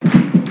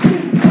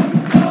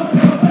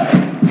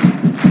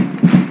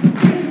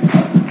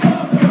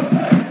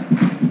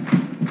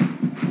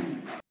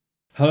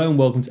Hello and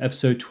welcome to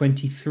episode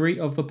 23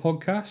 of the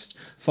podcast,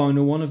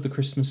 final one of the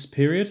Christmas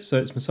period. So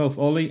it's myself,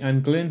 Ollie,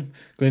 and Glyn.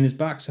 Glyn is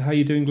back, so how are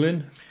you doing,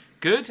 Glyn?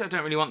 Good. I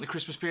don't really want the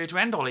Christmas period to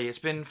end, Ollie. It's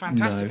been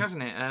fantastic, No.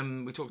 hasn't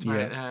it? We talked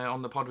about it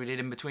on the pod we did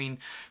in between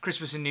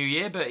Christmas and New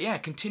Year, but yeah,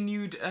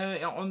 continued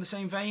on the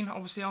same vein,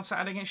 obviously on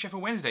Saturday against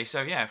Sheffield Wednesday.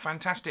 So yeah,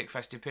 fantastic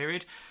festive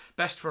period.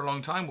 Best for a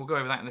long time. We'll go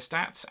over that in the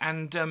stats.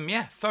 And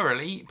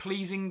thoroughly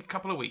pleasing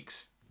couple of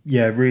weeks.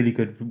 Yeah, really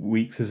good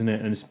weeks, isn't it?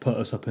 And it's put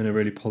us up in a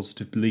really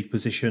positive league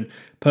position.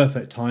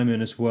 Perfect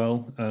timing as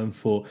well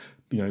for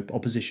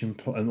opposition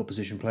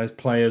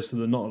players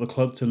that are not at the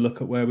club to look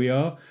at where we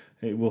are.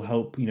 It will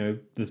help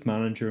this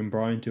manager and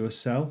Brian do a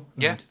sell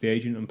to the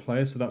agent and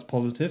players, so that's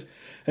positive.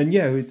 And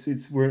yeah,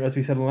 we're as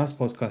we said on the last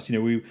podcast,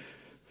 we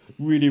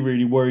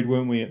really worried,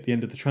 weren't we, at the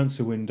end of the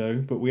transfer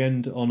window? But we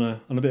end on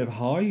a bit of a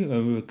high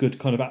with a good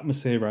kind of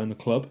atmosphere around the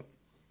club.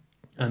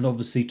 And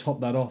obviously top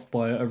that off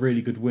by a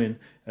really good win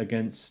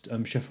against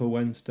Sheffield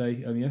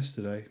Wednesday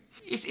yesterday.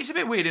 It's a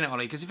bit weird, isn't it,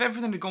 Ollie? Because if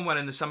everything had gone well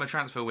in the summer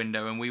transfer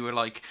window and we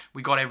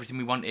got everything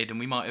we wanted and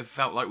we might have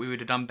felt like we would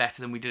have done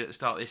better than we did at the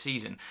start of this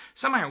season,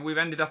 somehow we've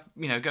ended up,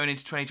 going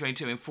into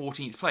 2022 in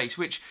 14th place,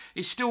 which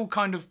is still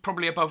kind of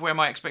probably above where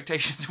my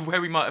expectations of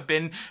where we might have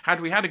been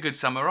had we had a good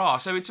summer are.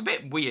 So it's a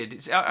bit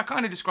weird. I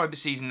kind of describe the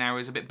season now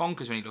as a bit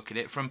bonkers when you look at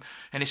it. From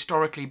an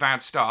historically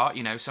bad start,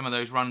 some of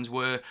those runs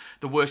were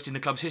the worst in the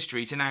club's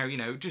history, to now,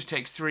 just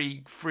takes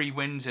 3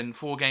 wins and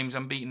 4 games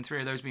unbeaten, 3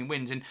 of those being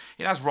wins, and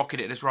it has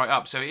rocketed us right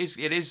up. So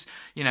it is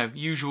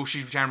usual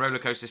Shrewsbury Town roller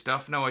coaster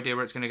stuff. No idea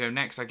where it's going to go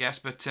next, I guess,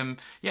 but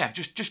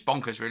just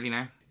bonkers really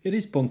now. It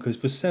is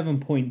bonkers. We're 7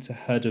 points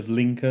ahead of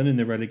Lincoln in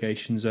the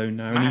relegation zone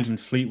now, and even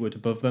Fleetwood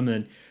above them.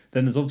 And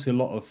then there's obviously a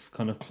lot of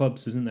kind of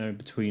clubs, isn't there,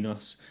 between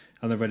us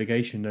and the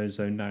relegation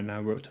zone now.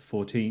 Now we're up to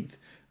 14th.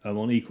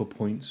 On equal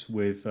points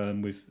with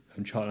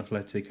Charlton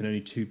Athletic, and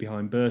only 2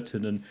 behind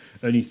Burton and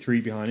only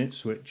 3 behind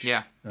Ipswich.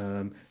 Yeah.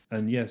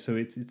 So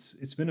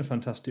it's been a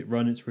fantastic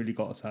run. It's really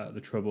got us out of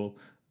the trouble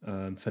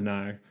for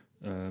now.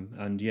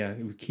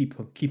 We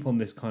keep on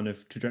this kind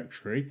of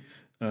trajectory.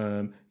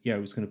 It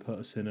was going to put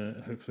us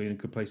hopefully in a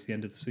good place at the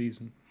end of the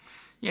season.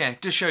 Yeah,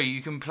 to show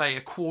you can play a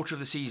quarter of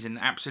the season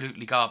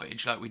absolutely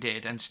garbage like we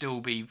did and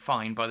still be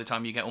fine by the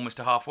time you get almost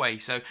to halfway.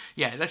 So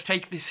yeah, let's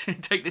take this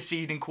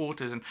season in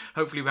quarters, and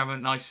hopefully we have a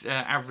nice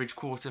average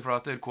quarter for our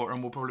third quarter,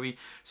 and we'll probably be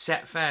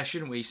set fair,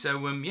 shouldn't we? So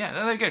there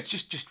we go. It's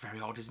just very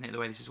odd, isn't it, the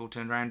way this has all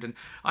turned around? And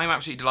I'm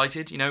absolutely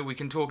delighted. We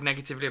can talk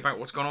negatively about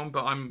what's gone on,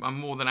 but I'm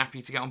more than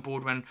happy to get on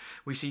board when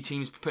we see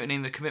teams putting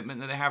in the commitment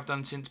that they have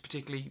done since,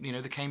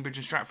 particularly the Cambridge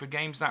and Stratford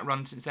games. That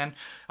run since then,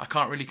 I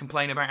can't really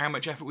complain about how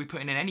much effort we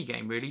put in any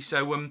game really.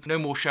 So no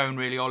more shown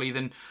really, Ollie,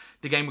 than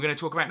the game we're going to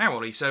talk about now,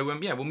 Ollie. So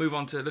we'll move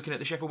on to looking at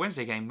the Sheffield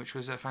Wednesday game, which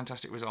was a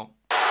fantastic result.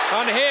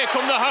 And here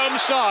come the home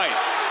side.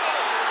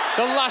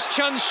 The last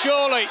chance,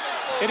 surely.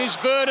 It is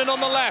Vernon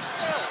on the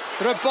left.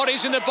 There are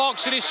bodies in the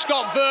box. It is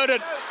Scott Vernon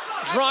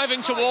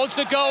driving towards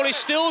the goal. He's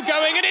still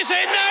going, and it's in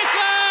there. It's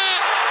there!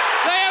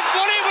 They have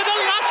won it with the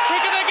last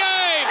kick of the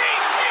game.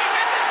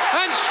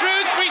 And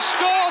Shrewsbury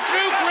score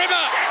through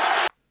Grimmer.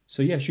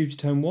 So yeah, Shrewsbury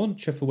Town 1,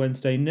 Sheffield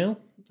Wednesday 0.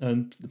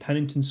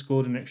 Pennington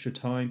scored in extra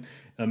time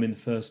in the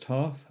first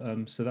half,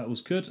 so that was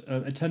good.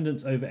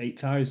 Attendance over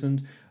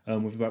 8,000,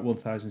 with about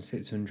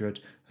 1,600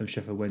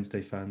 Sheffield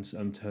Wednesday fans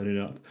turning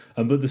up.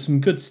 But there's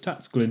some good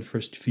stats, Glyn, for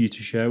you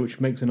to share,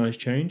 which makes a nice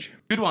change.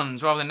 Good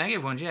ones rather than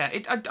negative ones, yeah.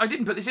 I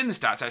didn't put this in the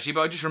stats actually,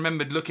 but I just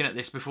remembered looking at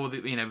this before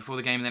the game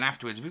and then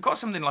afterwards. We've got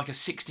something like a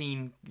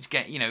 16.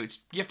 You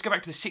have to go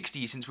back to the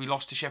 60s since we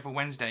lost to Sheffield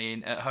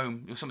Wednesday at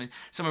home, or something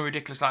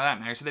ridiculous like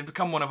that now. So they've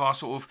become one of our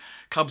sort of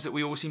clubs that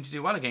we always seem to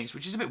do well against,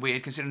 which is a bit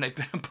weird considering they've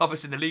been above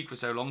us in the league for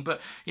so long. But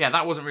yeah,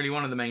 that wasn't really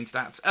one of the main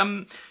stats.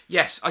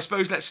 Yes, I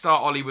suppose let's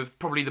start, Ollie, with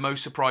probably the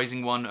most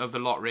surprising one of the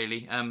lot,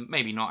 really.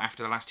 Maybe not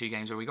after the last 2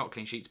 games where we got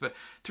clean sheets, but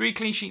 3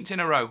 clean sheets in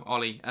a row,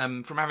 Ollie,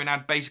 from having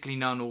had basically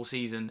none all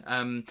season.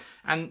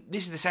 And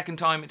this is the second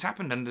time it's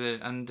happened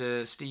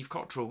under Steve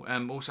Cottrell.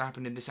 Also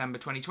happened in December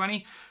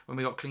 2020 when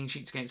we got clean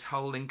sheets against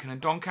Hull, Lincoln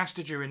and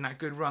Doncaster during that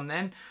good run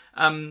then.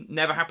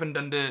 Never happened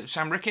under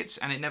Sam Ricketts,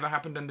 and it never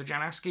happened under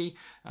Jan Askey.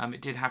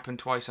 It did happen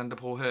twice under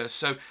Paul Hurst.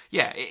 So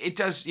yeah, it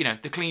does,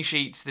 the clean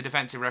sheets, the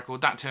defensive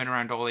record, that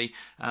turnaround, Ollie,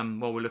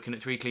 while we're looking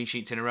at 3 clean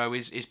sheets in a row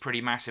is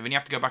pretty massive. And you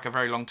have to go back a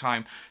very long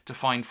time to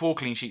find 4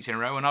 clean sheets in a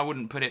row, and I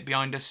wouldn't put it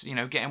behind us,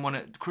 getting one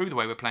at Crewe the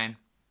way we're playing.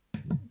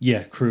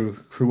 Yeah, Crewe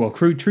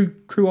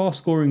are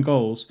scoring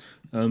goals,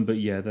 but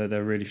yeah,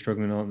 they're really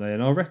struggling, aren't they?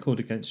 And our record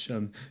against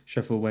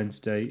Sheffield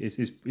Wednesday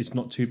is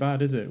not too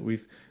bad, is it?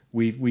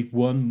 We've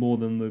won more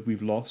than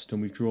we've lost,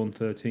 and we've drawn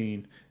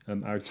 13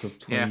 out of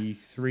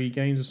 23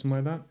 games or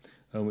something like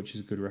that, which is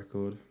a good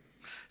record.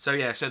 So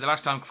the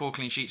last time 4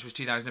 clean sheets was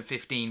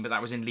 2015, but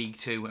that was in League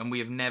 2, and we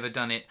have never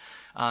done it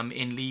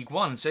in League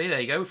 1. So there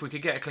you go. If we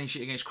could get a clean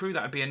sheet against Crewe,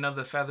 that would be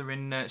another feather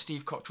in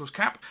Steve Cottrell's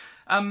cap.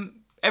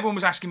 everyone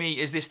was asking me,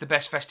 is this the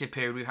best festive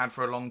period we've had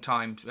for a long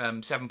time?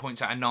 7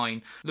 points out of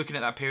 9. Looking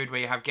at that period where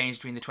you have games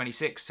between the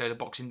 26th, so the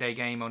Boxing Day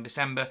game on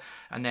December,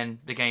 and then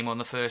the game on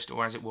the 1st,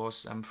 or as it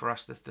was for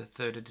us, the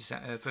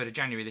 3rd of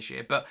January this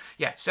year. But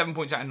yeah, 7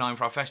 points out of 9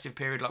 for our festive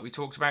period, like we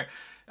talked about.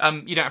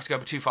 You don't have to go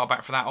too far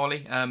back for that,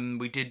 Ollie.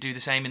 We did do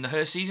the same in the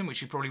Hurst season,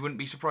 which you probably wouldn't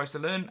be surprised to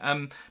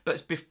learn.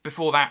 But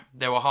before that,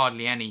 there were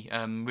hardly any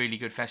really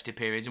good festive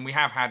periods, and we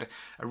have had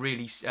a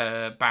really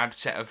bad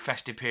set of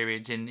festive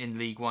periods in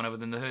League One other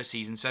than the Hurst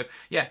season. So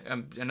yeah,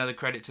 another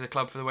credit to the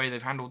club for the way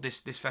they've handled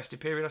this festive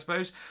period, I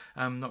suppose.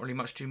 Not really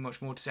too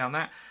much more to say on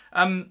that.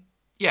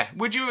 Yeah,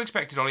 would you have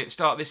expected, Ollie, at the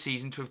start of this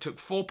season to have took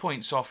 4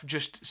 points off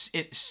just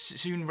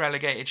soon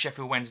relegated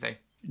Sheffield Wednesday?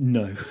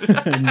 No,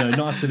 no,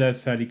 not after their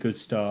fairly good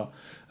start.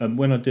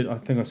 When I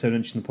think I said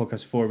mentioned in the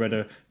podcast before, I read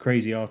a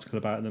crazy article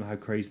about them, how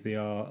crazy they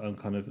are,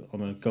 kind of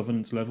on a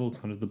governance level,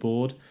 kind of the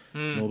board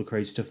and all the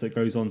crazy stuff that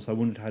goes on. So I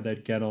wondered how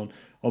they'd get on.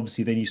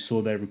 Obviously, then you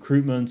saw their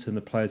recruitment and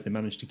the players they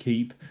managed to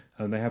keep,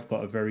 and they have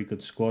got a very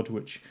good squad,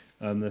 which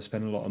they're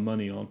spending a lot of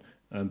money on.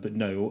 But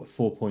no,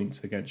 4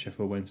 points against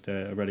Sheffield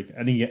Wednesday,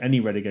 any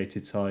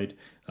relegated side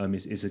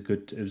is a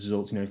good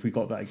result. You know, if we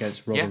got that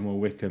against Rotherham or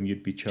Wickham,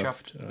 you'd be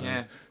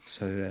chuffed.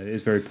 So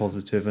it's very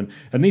positive.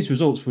 And these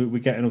results we're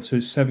getting up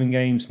to 7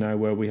 games now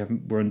where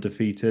we're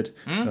undefeated,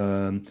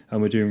 and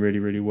we're doing really,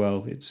 really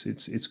well.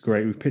 It's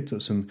great. We've picked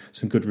up some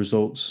good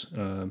results.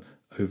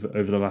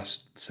 Over the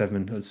last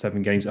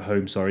seven games at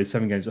home.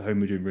 7 games at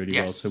home, we're doing really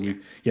well. So we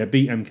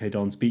beat MK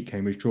Dons, beat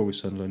Cambridge, draw with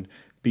Sunderland,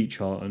 beat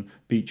Charlton,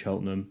 beat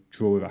Cheltenham,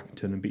 draw with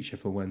Accrington, and beat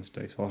Sheffield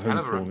Wednesday. So our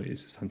home form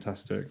is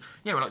fantastic.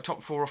 Yeah, we're like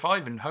top 4 or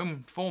 5 in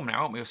home form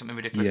now, aren't we, or something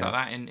ridiculous like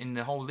that in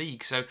the whole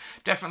league. So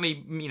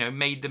definitely,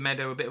 made the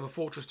Meadow a bit of a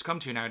fortress to come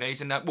to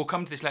nowadays. And we'll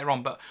come to this later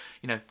on. But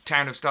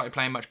Town have started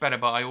playing much better.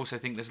 But I also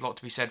think there's a lot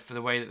to be said for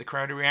the way that the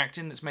crowd are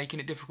reacting. That's making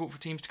it difficult for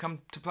teams to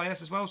come to play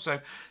us as well. So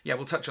yeah,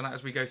 we'll touch on that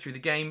as we go through the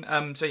game.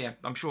 So yeah,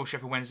 I'm sure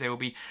Sheffield Wednesday will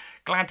be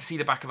glad to see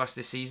the back of us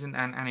this season,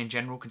 and in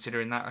general,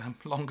 considering that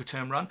longer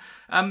term run.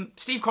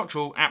 Steve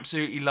Cottrell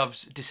absolutely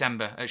loves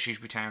December at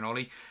Shrewsbury Town,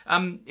 Ollie.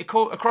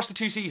 Across the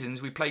 2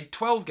 seasons, we played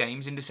 12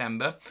 games in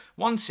December,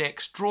 won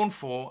 6, drawn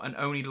 4, and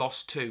only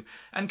lost 2.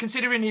 And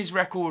considering his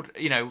record,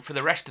 for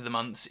the rest of the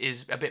months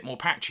is a bit more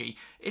patchy,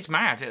 it's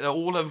mad.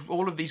 All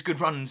of these good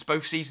runs,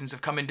 both seasons,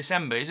 have come in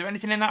December. Is there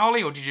anything in that,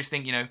 Ollie, or do you just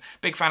think,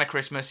 big fan of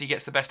Christmas, he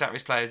gets the best out of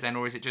his players then,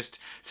 or is it just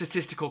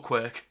statistical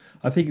quirk?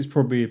 I think it's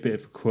probably a bit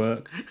of a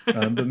quirk,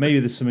 but maybe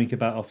there's something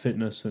about our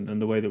fitness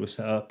and the way that we're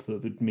set up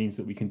that means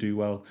that we can do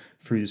well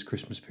through this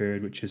Christmas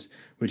period, which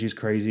is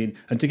crazy.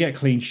 And to get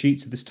clean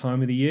sheets at this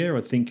time of the year,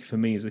 I think for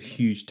me is a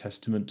huge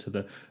testament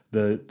to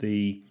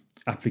the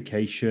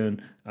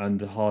application and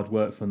the hard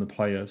work from the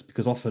players,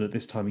 because often at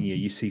this time of year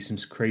you see some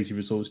crazy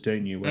results,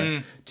 don't you,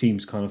 where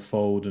teams kind of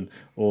fold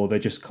or they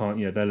just can't,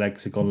 their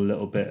legs have gone a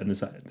little bit and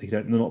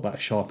they're not that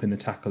sharp in the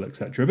tackle,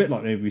 etc. A bit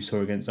like maybe we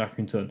saw against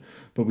Accrington,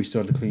 but we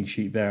still had a clean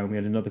sheet there, and we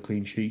had another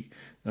clean sheet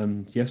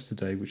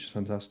yesterday, which is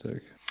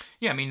fantastic.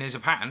 Yeah, I mean, there's a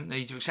pattern.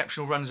 These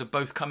exceptional runs have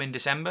both come in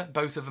December.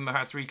 Both of them have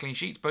had 3 clean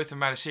sheets. Both of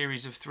them had a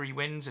series of 3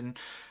 wins, and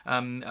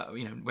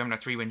we haven't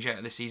had 3 wins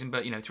yet this season,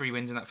 but 3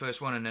 wins in that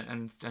first one,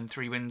 and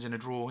 3 wins and a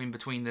draw in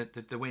between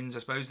the wins, I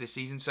suppose, this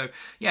season. So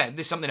yeah,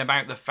 there's something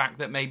about the fact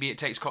that maybe it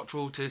takes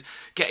Cottrell to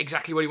get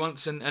exactly what he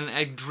wants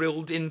and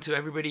drilled into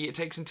everybody. It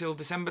takes until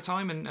December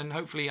time, and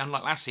hopefully,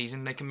 unlike last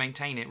season, they can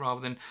maintain it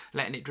rather than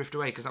letting it drift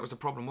away, because that was the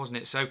problem, wasn't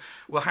it? So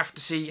we'll have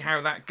to see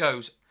how that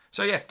goes.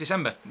 So yeah,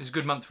 December is a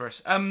good month for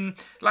us.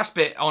 Last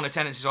bit on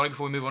attendances, Ollie,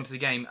 before we move on to the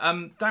game.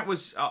 That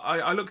was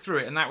I looked through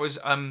it, and that was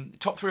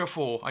top 3 or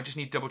 4. I just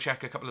need to double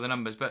check a couple of the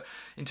numbers. But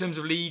in terms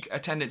of league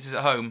attendances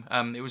at home,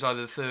 it was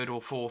either the 3rd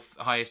or 4th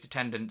highest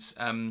attendance.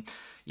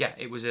 Yeah,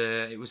 it was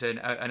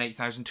an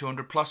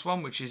 8,200 plus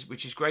one, which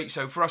is great.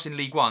 So for us in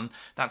League One,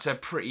 that's a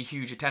pretty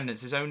huge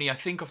attendance. There's only, I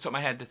think off the top of my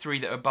head, the 3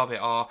 that are above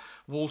it are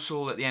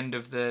Walsall at the end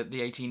of the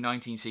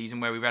 18-19 season,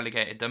 where we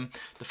relegated them,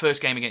 the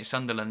first game against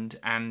Sunderland,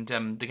 and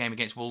the game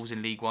against Wolves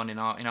in League One in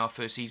our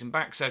first season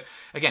back. So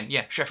again,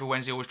 yeah, Sheffield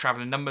Wednesday always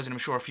travel in numbers, and I'm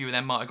sure a few of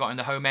them might have got in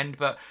the home end,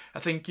 but I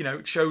think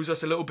it shows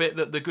us a little bit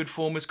that the good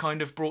form has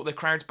kind of brought the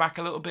crowds back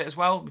a little bit as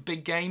well.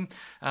 Big game,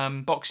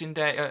 Boxing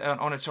Day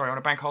on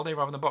a bank holiday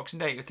rather than Boxing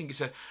Day. I think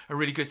it's a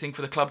really good thing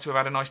for the club to have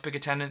had a nice big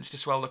attendance to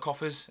swell the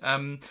coffers.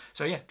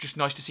 So yeah, just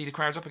nice to see the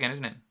crowds up again,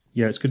 isn't it?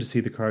 Yeah, it's good to see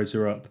the crowds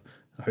are up.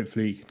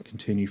 Hopefully you can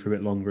continue for a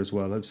bit longer as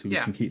well. Hopefully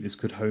we can keep this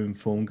good home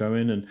form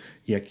going, and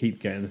keep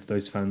getting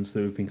those fans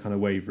that have been kind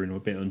of wavering or a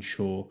bit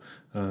unsure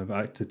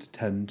to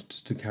tend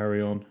to carry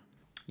on.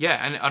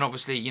 Yeah, and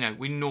obviously,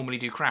 we normally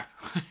do crap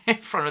in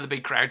front of the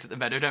big crowds at the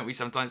Meadow, don't we?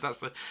 Sometimes that's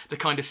the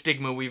kind of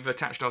stigma we've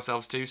attached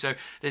ourselves to. So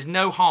there's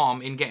no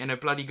harm in getting a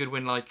bloody good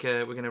win like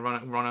we're going to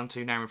run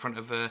onto now in front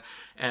of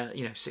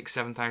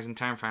 6,000-7,000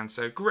 Town fans.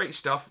 So great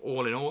stuff,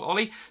 all in all,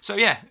 Ollie. So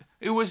yeah,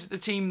 Who was the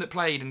team that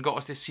played and got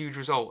us this huge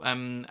result?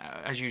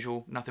 As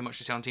usual, nothing much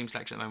to say on team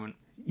selection at the moment.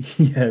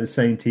 Yeah, the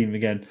same team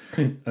again.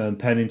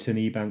 Pennington,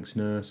 Ebanks,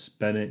 Nurse,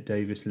 Bennett,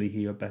 Davis,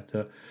 Leahy are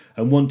better.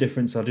 And one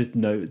difference I did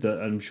note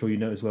that I'm sure you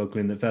know as well,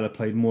 Glyn, that Vela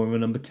played more of a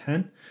number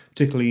 10,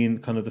 particularly in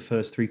kind of the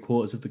first 3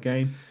 quarters of the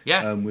game.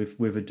 Yeah.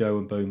 With Ado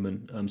and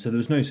Bowman. So there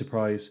was no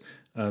surprise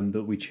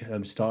that we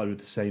started with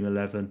the same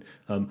 11.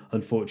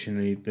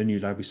 Unfortunately, the new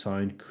lad we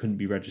signed couldn't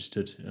be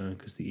registered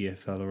because the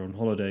EFL are on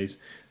holidays.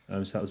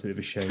 So that was a bit of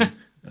a shame.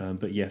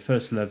 But yeah,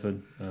 first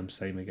 11,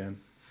 same again.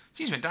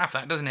 Seems a bit daft,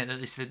 that, doesn't it?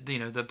 That it's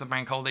the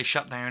bank holiday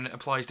shutdown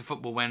applies to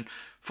football when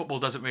football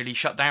doesn't really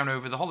shut down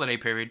over the holiday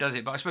period, does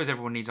it? But I suppose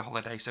everyone needs a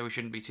holiday, so we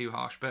shouldn't be too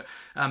harsh. But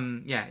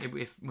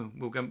if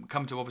we'll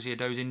come to obviously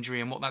Ado's injury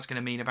and what that's going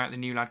to mean about the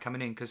new lad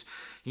coming in, because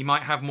he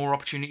might have more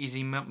opportunities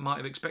he might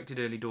have expected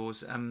early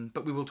doors.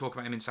 But we will talk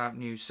about him in South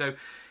News. So.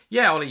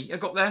 Yeah, Ollie, I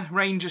got there.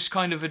 Rain just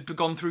kind of had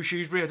gone through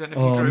Shrewsbury. I don't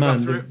know if you drove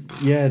up through it.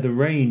 Yeah, the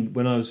rain,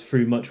 when I was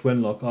through Much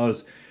Wenlock, I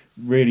was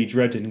really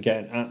dreading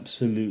getting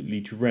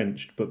absolutely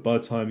drenched. But by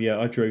the time,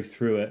 I drove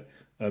through it,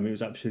 it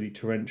was absolutely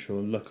torrential.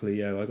 And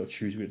luckily, I got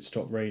Shrewsbury to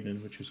stop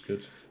raining, which was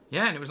good.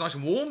 Yeah, and it was nice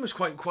and warm. It was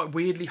quite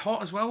weirdly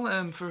hot as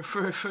well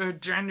for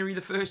January the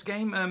first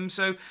game.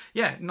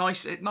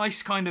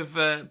 Nice kind of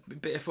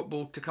bit of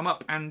football to come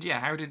up. And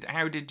how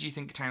did you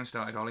think Town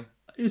started, Ollie?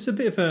 It was a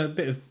bit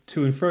of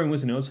to and fro,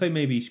 wasn't it? I'd say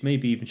maybe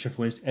even Sheffield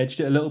Wednesday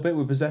edged it a little bit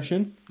with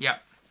possession. Yeah.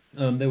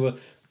 They were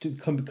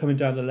coming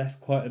down the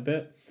left quite a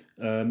bit.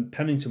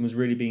 Pennington was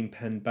really being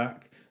penned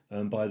back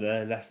by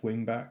their left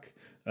wing back.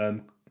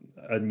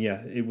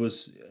 It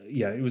was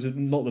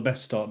not the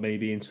best start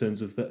maybe in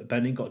terms of that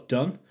Benning got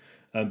done,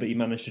 but he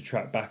managed to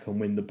track back and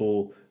win the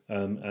ball.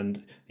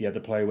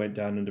 The player went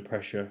down under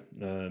pressure.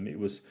 It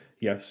was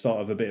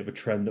start of a bit of a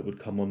trend that would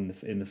come on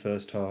in the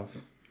first half.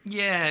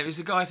 Yeah, it was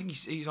the guy, I think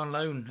he's on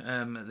loan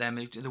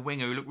the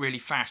winger who looked really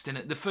fast. And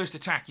at the first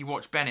attack, you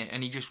watched Bennett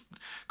and he just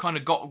kind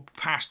of got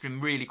past him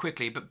really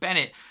quickly. But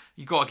Bennett,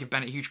 you've got to give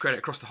Bennett huge credit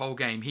across the whole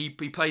game. He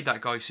played that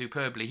guy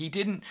superbly. He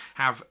didn't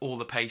have all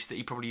the pace that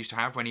he probably used to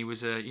have when he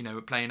was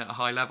playing at a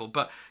high level.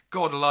 But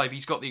God alive,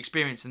 he's got the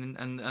experience and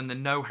the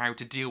know-how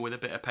to deal with a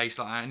bit of pace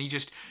like that. And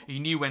he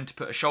knew when to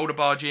put a shoulder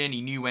barge in.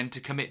 He knew when to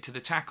commit to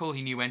the tackle.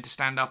 He knew when to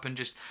stand up and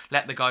just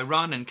let the guy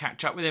run and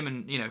catch up with him.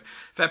 And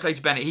fair play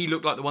to Bennett. He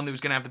looked like the one that was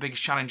going to have the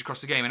biggest challenge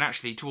across the game. And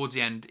actually, towards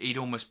the end, he'd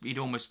almost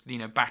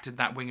battered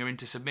that winger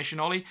into submission.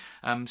 Ollie,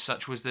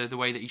 such was the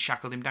way that he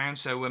shackled him down.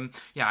 So I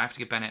have to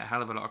give Bennett a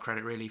hell of a lot of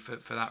credit really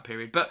for that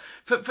period. But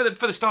for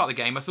the start of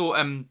the game, I thought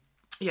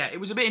it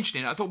was a bit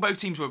interesting. I thought both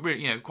teams were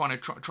really kind of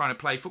trying to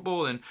play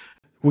football and.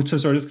 Well, so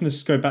sorry, just going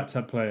to go back to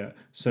that player.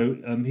 So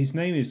his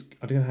name is,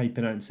 I don't know how you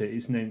pronounce it.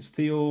 His name's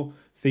Theodore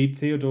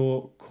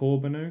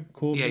Corbino.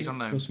 Yeah, he's on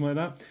loan. Or something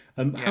like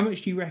that. How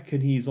much do you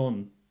reckon he's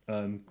on,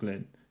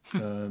 Glenn?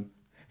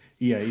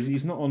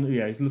 He's not on.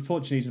 Yeah,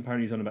 fortunately,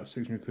 he's on about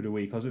 £600 a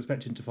week. I was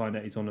expecting to find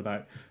out he's on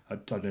about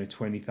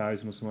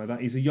 20,000 or something like that.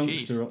 He's a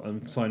youngster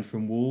signed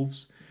from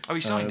Wolves. Oh,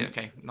 he signed it.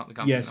 Okay, not the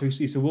gun. Yeah, so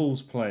he's a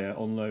Wolves player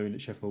on loan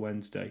at Sheffield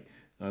Wednesday.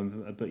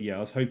 But I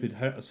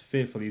was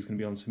fearful he was going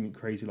to be on something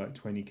crazy like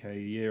 20k a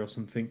year or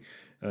something.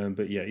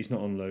 But he's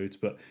not on loads.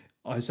 But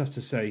I just have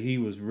to say he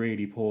was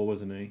really poor,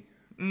 wasn't he?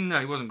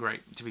 No, he wasn't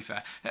great, to be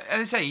fair.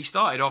 And I say, he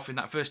started off in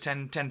that first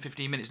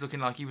 10-15 minutes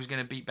looking like he was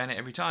going to beat Bennett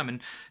every time. And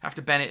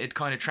after Bennett had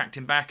kind of tracked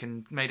him back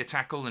and made a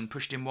tackle and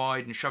pushed him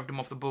wide and shoved him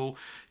off the ball,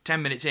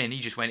 10 minutes in, he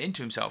just went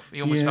into himself.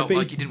 He almost felt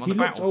like he didn't want the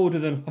battle. He looked older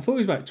than... I thought he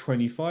was about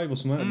 25 or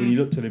something like that when you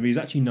looked at him. He was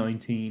actually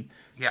 19.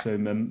 Yeah. So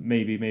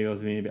maybe I was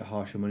being a bit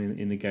harsh on him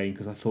in the game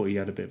because I thought he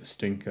had a bit of a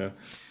stinker.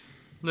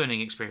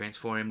 Learning experience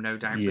for him, no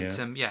doubt. Yeah.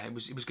 But it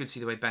was good to see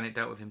the way Bennett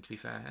dealt with him, to be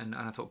fair. And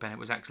I thought Bennett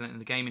was excellent in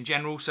the game in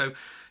general. So,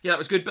 that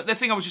was good. But the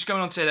thing I was just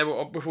going on to say there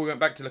before we went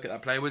back to look at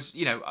that player was,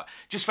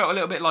 just felt a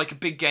little bit like a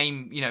big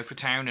game, for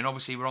Town. And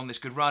obviously we're on this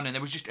good run. And it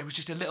was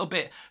just a little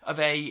bit of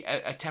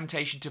a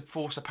temptation to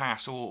force a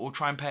pass or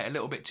try and play it a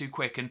little bit too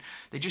quick. And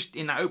they just,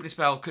 in that opening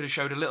spell, could have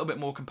showed a little bit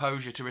more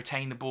composure to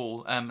retain the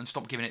ball and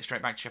stop giving it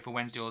straight back to Sheffield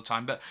Wednesday all the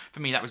time. But for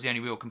me, that was the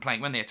only real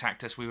complaint. When they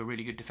attacked us, we were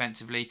really good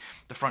defensively.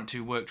 The front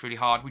two worked really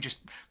hard. We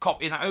just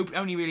in that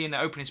only really in the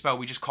opening spell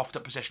we just coughed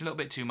up possession a little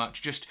bit too much,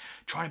 just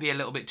trying to be a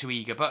little bit too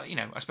eager. But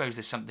I suppose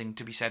there's something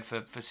to be said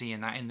for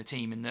seeing that in the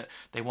team, and that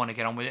they want to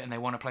get on with it and they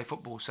want to play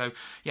football. So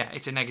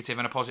it's a negative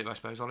and a positive, I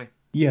suppose, Ollie.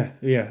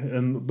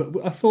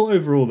 But I thought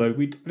overall though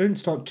I didn't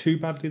start too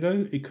badly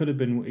though. It could have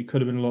been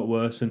a lot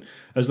worse, and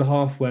as the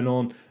half went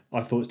on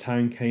I thought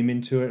Town came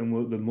into it and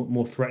were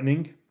more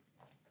threatening.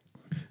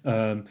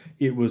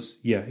 It was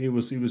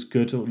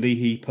good.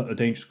 Leahy put a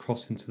dangerous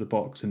cross into the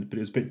box, but it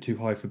was a bit too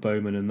high for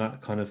Bowman, and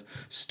that kind of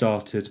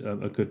started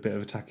a good bit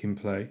of attacking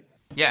play.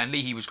 Yeah, and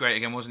Leahy was great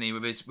again, wasn't he?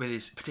 With his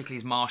particularly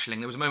his marshalling.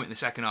 There was a moment in the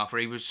second half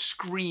where he was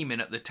screaming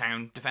at the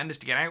Town defenders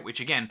to get out, which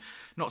again,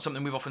 not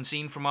something we've often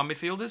seen from our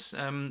midfielders.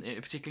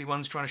 Particularly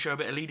ones trying to show a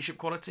bit of leadership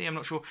quality. I'm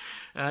not sure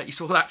you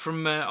saw that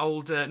from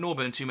old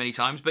Norburn too many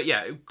times, but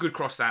good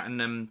cross that.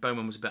 And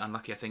Bowman was a bit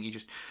unlucky. I think he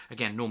just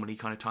normally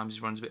kind of times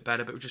his runs a bit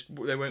better, but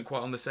they weren't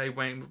quite on the same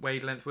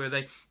wavelength, were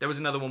they? There was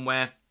another one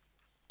where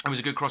It was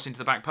a good cross into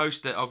the back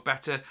post that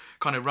Ogbeta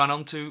kind of ran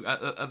onto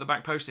at the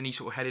back post, and he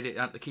sort of headed it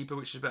at the keeper,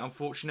 which is a bit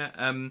unfortunate.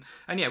 And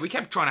yeah, we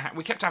kept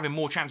having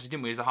more chances,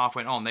 didn't we, as the half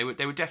went on? They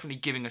were definitely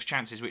giving us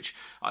chances, which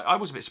I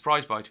was a bit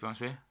surprised by, to be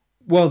honest with you.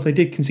 Well, they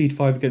did concede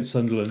 5 against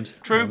Sunderland.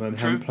 True, and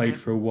true. Haven't played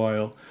for a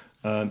while.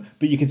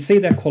 But you could see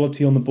their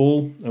quality on the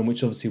ball,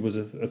 which obviously was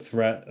a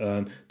threat.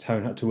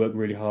 Town had to work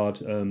really hard.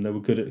 They were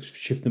good at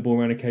shifting the ball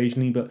around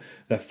occasionally, but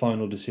their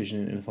final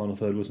decision in the final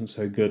third wasn't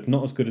so good.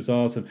 Not as good as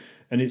ours.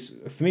 And it's,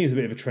 for me, it's a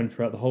bit of a trend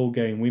throughout the whole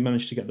game. We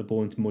managed to get the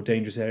ball into more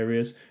dangerous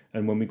areas,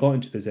 and when we got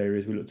into those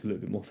areas, we looked a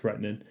little bit more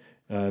threatening.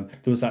 There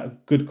was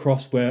that good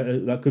cross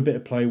that good bit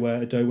of play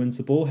where Ado wins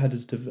the ball,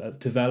 headers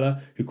to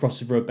Vela, who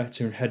crosses for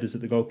better and headers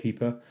at the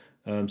goalkeeper.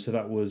 So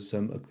that was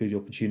a good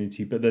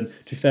opportunity. But then,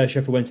 to be fair,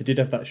 Sheffield Wednesday did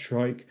have that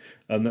strike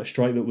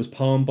that was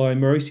palmed by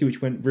Morosi,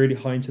 which went really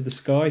high into the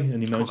sky,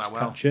 and he managed to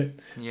catch it.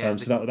 Yeah,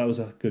 so that was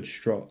a good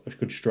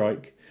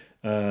strike.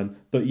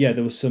 But yeah,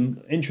 there was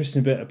some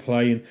interesting bit of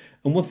play,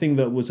 and one thing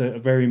that was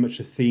very much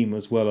a theme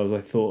as well, as I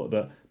thought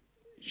that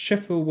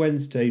Sheffield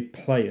Wednesday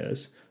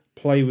players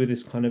play with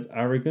this kind of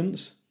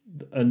arrogance,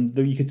 and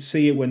you could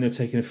see it when they're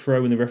taking a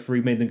throw and the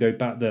referee made them go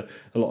back. There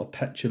a lot of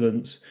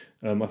petulance.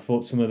 I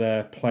thought some of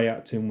their play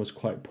acting was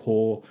quite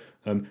poor.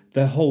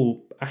 Their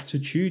whole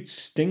attitude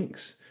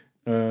stinks.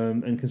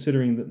 And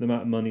considering that the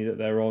amount of money that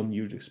they're on,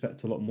 you would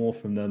expect a lot more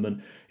from them.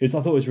 And I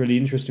thought it was really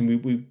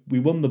interesting. We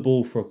won the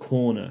ball for a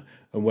corner,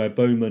 and where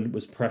Bowman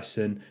was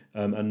pressing,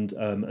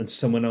 and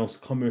someone else,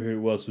 I can't remember who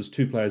it was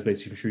 2 players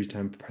basically from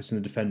Shrewsbury Town pressing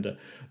the defender.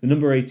 The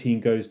number 18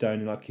 goes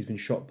down like he's been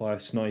shot by a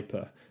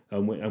sniper,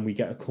 and we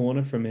get a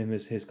corner from him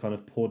as his kind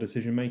of poor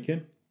decision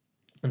making.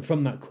 And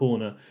from that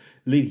corner,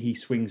 he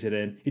swings it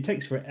in. It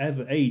takes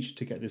forever age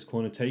to get this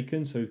corner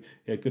taken. So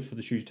yeah, good for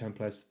the Shrewsbury Town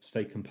players to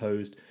stay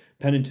composed.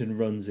 Pennington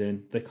runs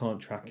in. They can't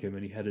track him,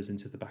 and he headers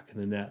into the back of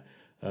the net.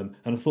 And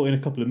I thought in a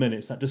couple of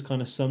minutes that just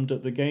kind of summed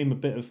up the game. A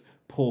bit of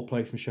poor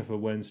play from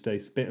Sheffield Wednesday,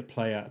 a bit of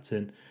play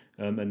acting,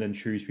 and then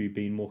Shrewsbury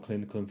being more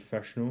clinical and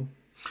professional.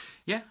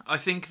 Yeah, I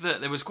think that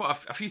there was quite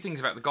a few things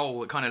about the goal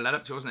that kind of led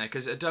up to it, wasn't there?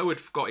 Because Ado had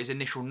got his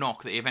initial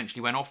knock that he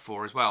eventually went off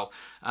for as well,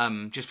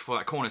 just before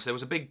that corner. So there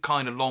was a big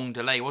kind of long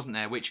delay, wasn't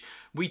there, which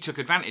we took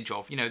advantage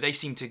of. You know, they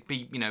seemed to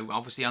be,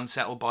 obviously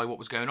unsettled by what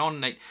was going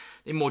on. They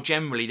more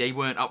generally, they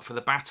weren't up for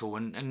the battle.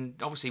 And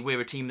obviously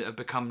we're a team that have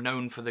become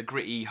known for the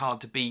gritty,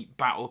 hard-to-beat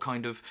battle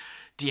kind of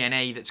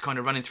DNA that's kind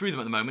of running through them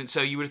at the moment.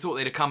 So you would have thought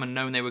they'd have come and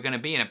known they were going to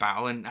be in a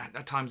battle, and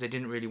at times they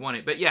didn't really want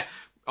it. But yeah,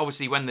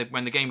 obviously when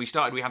the game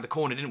restarted, we had the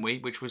corner, didn't we?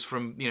 Which was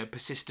from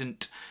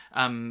persistent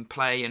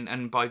play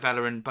and by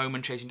Vela and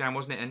Bowman chasing down,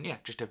 wasn't it? And yeah,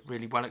 just a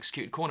really well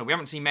executed corner. We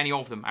haven't seen many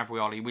of them, have we,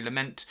 Ollie? We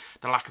lament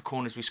the lack of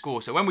corners we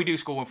score. So when we do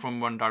score from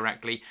one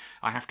directly,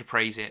 I have to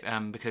praise it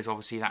because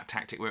obviously that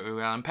tactic worked really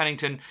well. And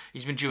Pennington,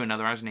 he's been due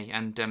another, hasn't he?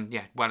 And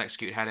yeah, well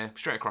executed header,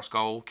 straight across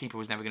goal. Keeper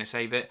was never going to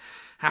save it.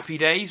 Happy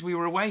days. We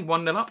were away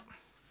 1-0 up.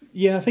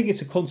 Yeah, I think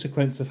it's a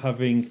consequence of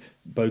having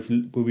both.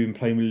 We've been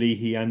playing with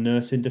Leahy and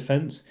Nurse in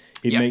defence.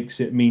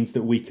 It means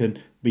that we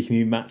can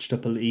be matched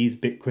up a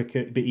bit quicker,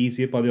 a bit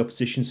easier by the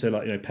opposition. So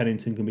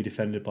Pennington can be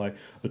defended by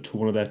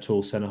one of their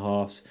tall centre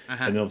halves,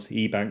 and then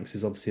obviously Ebanks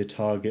is obviously a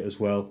target as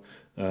well.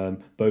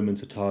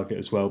 Bowman's a target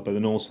as well, but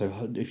then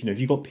also if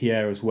you've got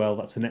Pierre as well,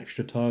 that's an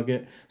extra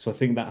target. So I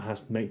think that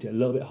has made it a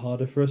little bit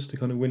harder for us to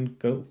kind of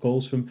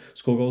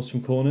score goals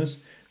from corners.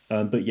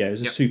 But yeah, it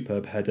was a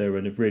superb header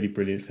and a really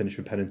brilliant finish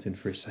from Pennington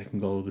for his second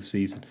goal of the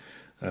season,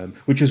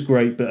 which was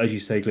great. But as you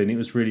say, Glenn, it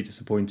was really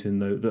disappointing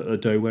though that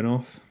Ado went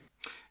off.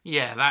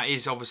 Yeah, that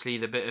is obviously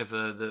the bit of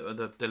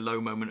the low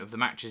moment of the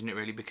match, isn't it,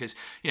 really? Because,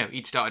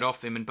 he'd started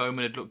off, him and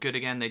Bowman had looked good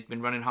again. They'd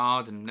been running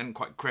hard and hadn't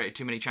quite created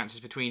too many chances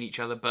between each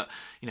other. But,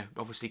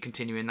 obviously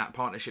continuing that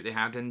partnership they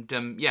had. And,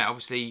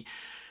 obviously...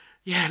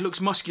 Yeah, it looks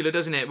muscular,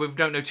 doesn't it? We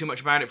don't know too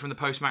much about it from the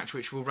post-match,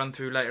 which we'll run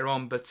through later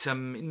on, but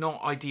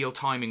not ideal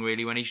timing,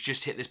 really, when he's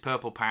just hit this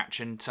purple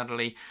patch and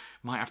suddenly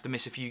might have to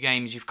miss a few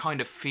games. You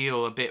kind of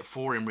feel a bit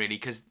for him, really,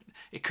 because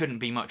it couldn't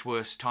be much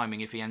worse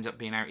timing if he ends up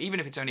being out. Even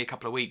if it's only a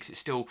couple of weeks, it's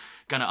still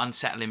going to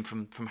unsettle him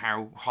from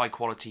how high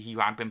quality he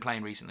had been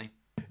playing recently.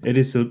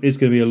 It's going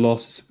to be a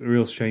loss, a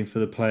real shame for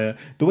the player.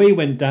 The way he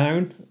went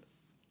down,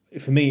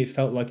 for me, it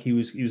felt like he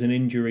was an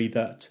injury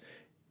that...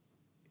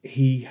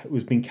 he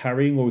was been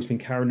carrying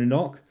a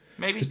knock.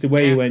 Maybe. Because the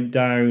way he went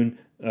down,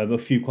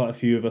 quite a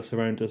few of us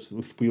around us,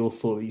 we all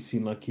thought he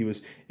seemed like he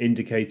was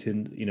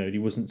indicating, he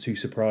wasn't too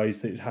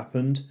surprised that it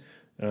happened.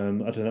 I don't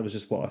know, that was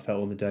just what I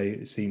felt on the day.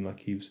 It seemed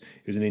like it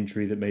was an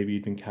injury that maybe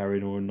he'd been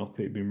carrying or a knock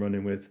that he'd been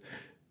running with.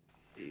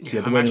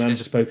 The way the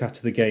manager spoke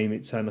after the game,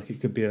 it sounded like it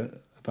could be a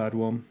bad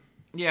one.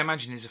 Yeah, I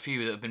imagine there's a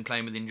few that have been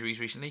playing with injuries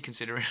recently,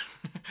 considering,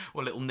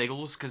 or little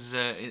niggles, because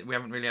we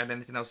haven't really had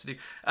anything else to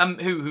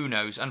do. Who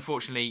knows?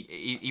 Unfortunately,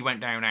 he went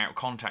down out of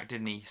contact,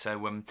 didn't he?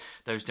 So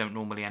those don't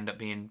normally end up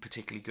being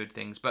particularly good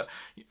things. But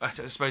I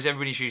suppose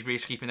everybody in Shrewsbury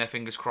is keeping their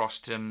fingers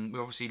crossed. We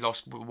obviously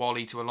lost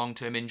Wally to a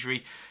long-term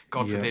injury.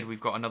 God forbid we've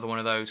got another one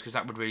of those, because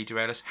that would really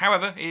derail us.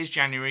 However, it is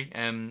January,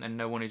 and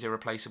no one is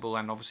irreplaceable,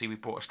 and obviously we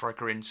brought a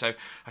striker in, so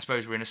I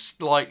suppose we're in a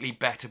slightly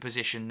better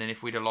position than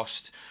if we'd have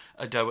lost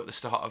Ado at the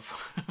start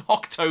of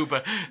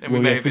October, then we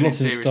may have if we been in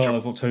lost at the serious start trouble.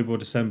 of October or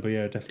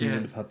December, definitely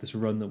wouldn't have had this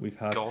run that we've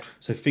had. God.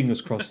 So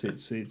fingers crossed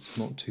it's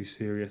not too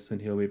serious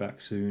and he'll be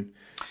back soon.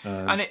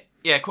 And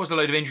it caused a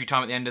load of injury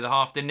time at the end of the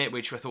half, didn't it?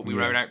 Which I thought we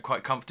rode out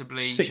quite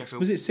comfortably.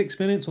 Was it 6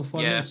 minutes or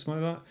 5 minutes,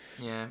 something like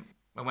that? Yeah.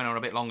 I went on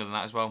a bit longer than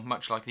that as well,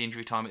 much like the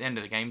injury time at the end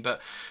of the game,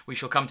 but we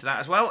shall come to that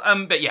as well.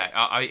 But yeah,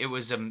 it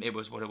was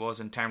what it was,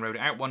 and Town rode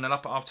it out 1-0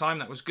 up at half time.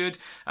 That was good.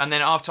 And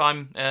then at half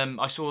time,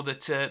 I saw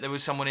that there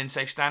was someone in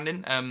safe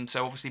standing.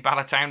 So obviously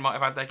Bala Town might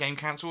have had their game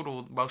cancelled,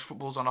 or Welsh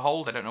football's on a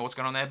hold. I don't know what's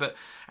going on there, but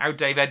our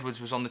Dave Edwards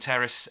was on the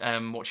terrace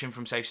watching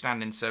from safe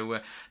standing.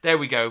 So there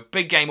we go.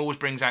 Big game always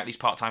brings out these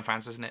part-time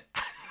fans, doesn't it?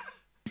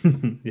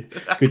 Yeah,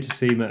 good to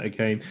see him at a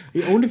game.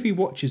 I wonder if he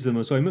watches them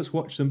as well. He must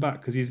watch them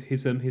back because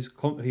his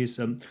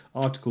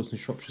articles in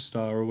Shropshire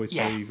Star are always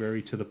very,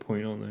 very to the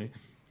point, aren't they?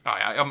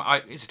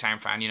 He's a Town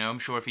fan, I'm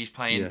sure if he's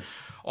playing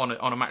on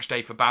a match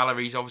day for Bala,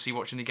 he's obviously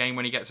watching the game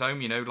when he gets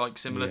home, like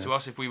similar to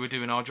us. If we were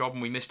doing our job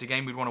and we missed a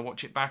game, we'd want to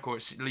watch it back or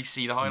at least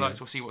see the highlights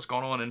or see what's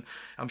gone on. And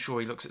I'm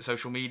sure he looks at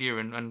social media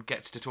and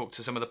gets to talk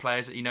to some of the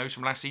players that he knows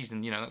from last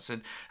season.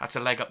 That's a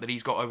leg up that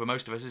he's got over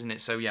most of us, isn't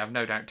it? So yeah, I've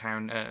no doubt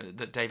Town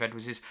that Dave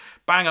Edwards is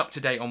bang up to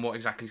date on what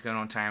exactly is going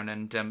on in Town.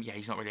 And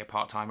he's not really a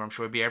part-timer. I'm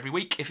sure he'd be every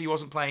week if he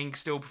wasn't playing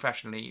still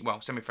professionally, well,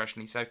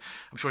 semi-professionally. So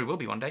I'm sure he will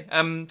be one day.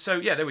 So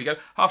yeah, there we go.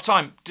 Half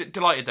time.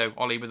 Delighted though,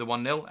 Ollie, with the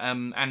 1-0.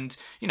 And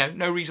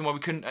no reason why we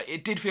couldn't.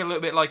 It did feel a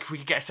little bit like if we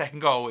could get a second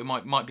goal, it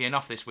might be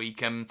enough this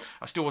week. I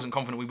still wasn't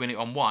confident we'd win it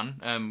on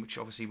 1, which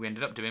obviously we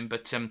ended up doing.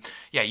 But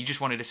you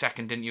just wanted a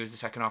second, didn't you, as the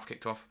second half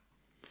kicked off?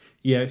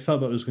 Yeah, it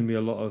felt like there was going to be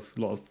a lot of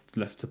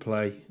left to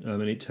play,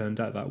 and it turned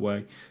out that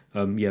way.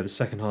 The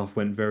second half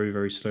went very,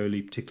 very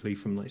slowly, particularly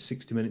from like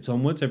 60 minutes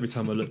onwards. Every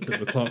time I looked at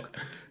the clock,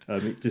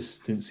 it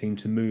just didn't seem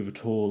to move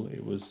at all.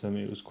 It was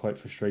quite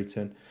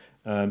frustrating.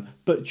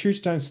 But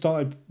Town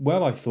started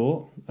well, I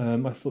thought.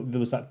 I thought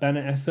there was that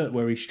Bennett effort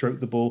where he stroked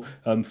the ball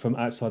from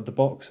outside the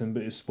box,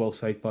 but it was well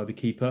saved by the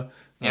keeper.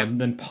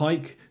 Then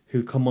Pike,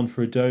 who come on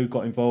for a Doe,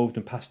 got involved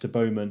and passed to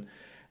Bowman.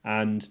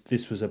 And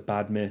this was a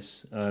bad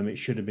miss. It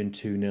should have been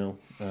 2-0.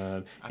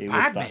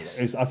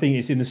 Miss? I think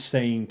it's in the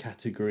same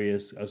category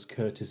as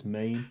Curtis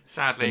Main.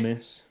 Sadly. The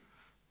miss.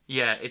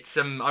 Yeah, it's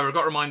I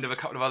got reminded of a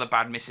couple of other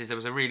bad misses. There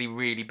was a really,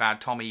 really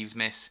bad Tom Eaves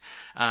miss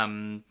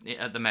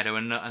at the Meadow,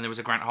 and there was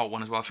a Grant Holt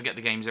one as well. I forget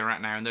the games they're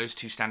at now, and those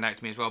two stand out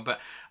to me as well.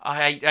 But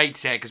I hate to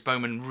say it because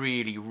Bowman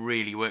really,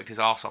 really worked his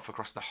arse off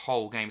across the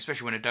whole game,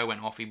 especially when Ado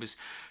went off. He was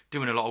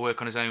doing a lot of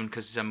work on his own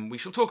because we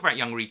shall talk about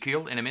young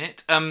Rekiel in a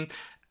minute.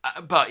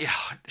 But yeah,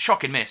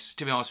 shocking miss,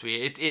 to be honest with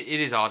you. It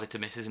is harder to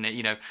miss, isn't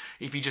it?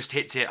 If he just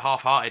hits it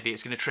half-heartedly,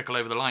 it's going to trickle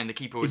over the line. The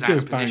keeper was out of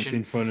position. It does bounce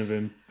in front of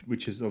him,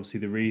 which is obviously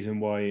the reason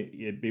why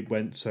it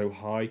went so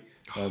high.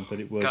 But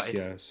it was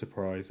a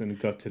surprise and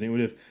gutted. It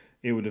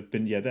would have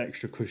been the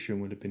extra cushion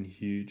would have been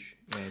huge.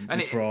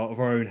 And for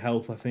our own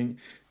health, I think.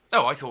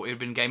 Oh, I thought it had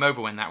been game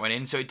over when that went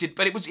in. So it did,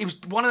 but it was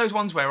one of those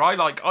ones where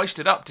I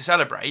stood up to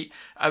celebrate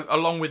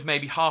along with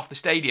maybe half the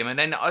stadium, and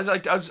then as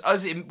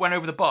it went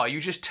over the bar,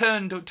 you just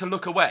turned to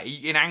look away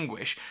in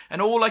anguish,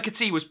 and all I could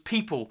see was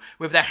people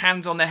with their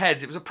hands on their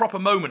heads. It was a proper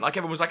moment, like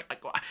everyone was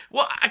like,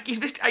 "What? He's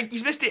missed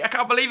it! I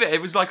can't believe it!"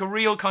 It was like a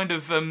real kind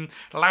of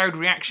loud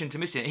reaction to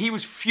missing it. He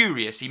was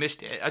furious. He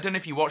missed it. I don't know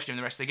if you watched him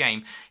the rest of the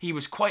game. He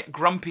was quite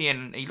grumpy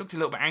and he looked a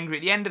little bit angry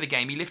at the end of the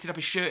game. He lifted up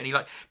his shirt and he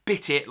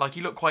bit it, like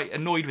he looked quite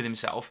annoyed with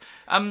himself.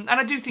 And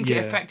I do think it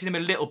affected him a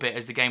little bit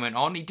as the game went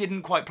on. He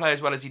didn't quite play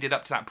as well as he did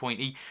up to that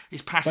point.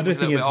 His passing was a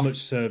little bit off. I don't think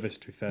he has much service,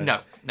 to be fair.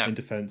 No. In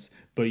defence,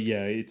 but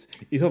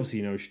he's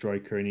obviously a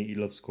striker and he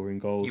loves scoring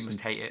goals. You must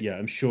hate it. Yeah,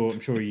 I'm sure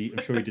he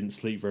didn't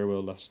sleep very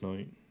well last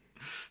night.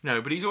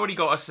 No, but he's already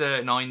got us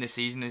 9 this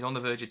season. He's on the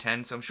verge of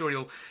 10, so I'm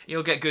sure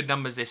he'll get good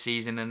numbers this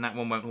season, and that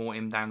one won't haunt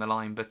him down the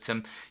line. But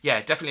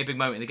definitely a big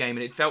moment in the game,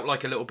 and it felt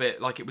like a little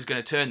bit like it was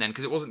going to turn then,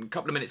 because it wasn't a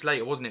couple of minutes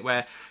later, wasn't it,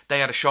 where they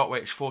had a shot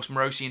which forced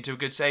Morosi into a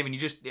good save, and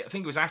I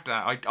think it was after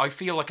that. I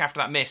feel like after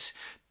that miss,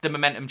 the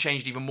momentum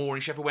changed even more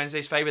in Sheffield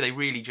Wednesday's favour. They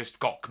really just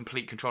got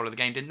complete control of the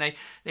game, didn't they?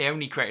 They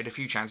only created a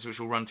few chances, which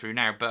we'll run through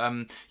now.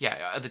 But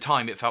at the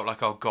time, it felt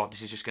like, oh God,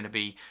 this is just going to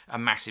be a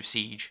massive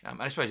siege.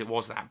 And I suppose it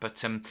was that.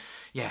 But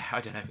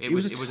I don't know. It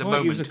was a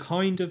moment. It was a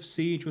kind of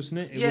siege,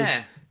 wasn't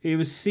it? It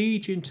was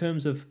siege in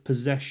terms of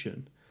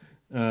possession,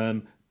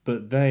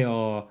 but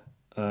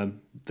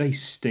they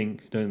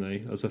stink, don't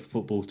they, as a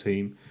football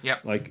team?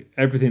 Yep. Like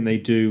everything they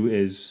do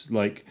is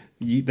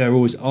they're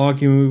always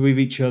arguing with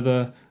each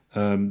other.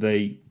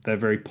 They're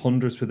very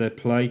ponderous with their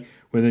play.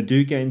 When they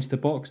do get into the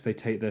box, they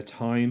take their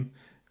time.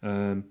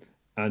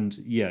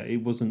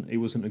 It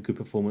wasn't a good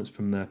performance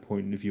from their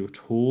point of view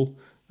at all.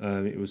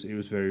 It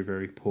was very,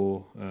 very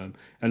poor. And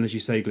as you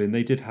say, Glyn,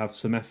 they did have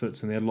some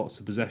efforts and they had lots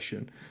of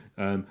possession.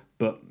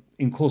 But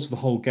in course of the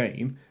whole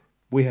game,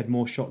 we had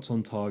more shots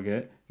on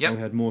target. Yep. And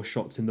we had more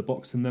shots in the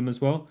box than them as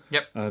well.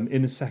 Yep.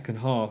 In the second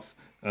half,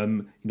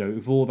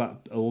 with all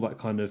that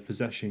kind of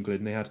possession,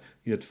 Glyn, they had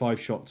 5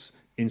 shots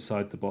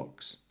inside the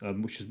box,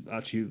 which is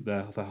actually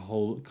their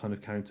whole kind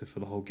of counter for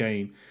the whole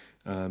game.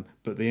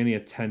 But they only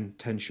had 10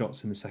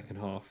 shots in the second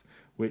half,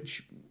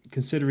 which,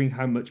 considering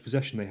how much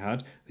possession they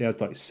had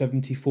like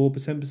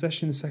 74%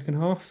 possession in the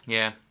second half.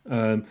 Yeah.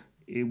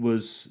 It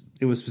was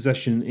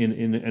possession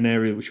in an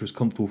area which was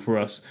comfortable for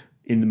us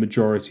in the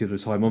majority of the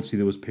time. Obviously,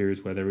 there was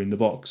periods where they were in the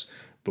box,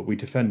 but we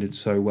defended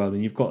so well.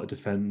 And you've got to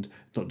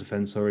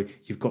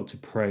you've got to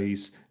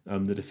praise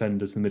the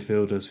defenders, the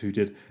midfielders, who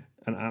did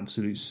an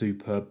absolute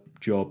superb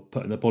job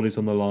putting their bodies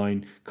on the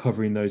line,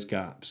 covering those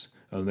gaps.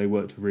 They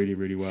worked really,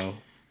 really well.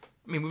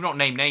 I mean, we've not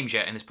named names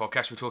yet in this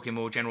podcast. We're talking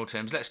more general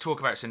terms. Let's talk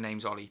about some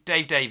names, Ollie.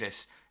 Dave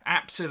Davis,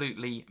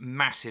 absolutely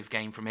massive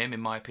game from him, in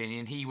my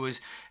opinion. He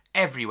was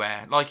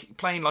everywhere,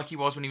 playing like he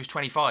was when he was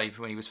 25,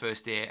 when he was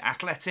first here.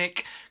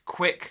 Athletic,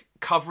 quick,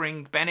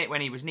 covering Bennett when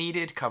he was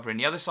needed, covering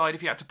the other side if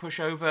he had to push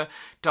over,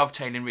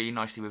 dovetailing really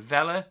nicely with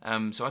Vela.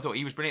 So I thought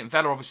he was brilliant.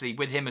 Vela, obviously,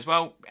 with him as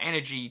well,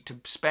 energy to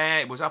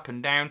spare. It was up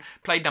and down.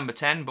 Played number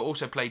 10, but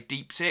also played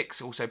deep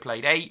 6, also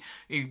played 8.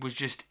 He was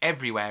just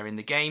everywhere in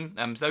the game.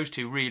 So those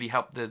two really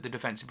helped the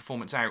defensive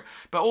performance out.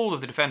 But all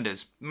of the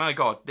defenders, my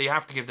God, they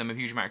have to give them a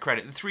huge amount of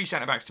credit. The 3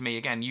 centre-backs, to me,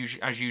 again,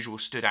 as usual,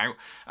 stood out.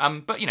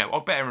 But,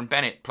 Ogbeta and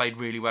Bennett played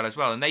really well as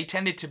well. And they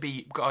tended to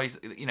be guys,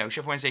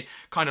 Sheffield Wednesday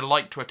kind of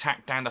liked to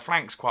attack down the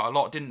flanks quite a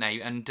lot, didn't they?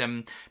 And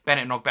Bennett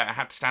and Ogbeta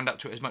had to stand up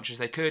to it as much as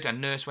they could,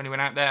 and Nurse when he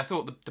went out there. I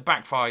thought the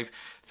back 5,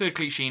 third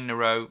clean sheet in a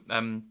row.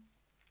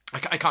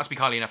 I can't speak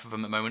highly enough of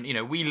them at the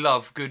moment. We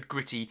love good,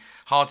 gritty,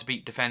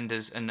 hard-to-beat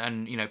defenders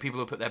and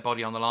people who put their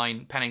body on the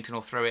line. Pennington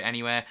will throw it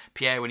anywhere.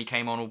 Pierre, when he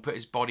came on, will put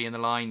his body in the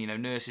line.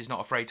 Nurse is not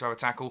afraid to have a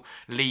tackle.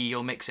 Lee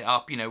will mix it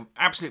up.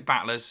 Absolute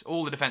battlers.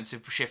 All the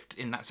defensive shift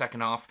in that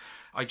second half.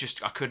 I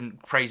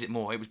couldn't praise it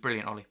more. It was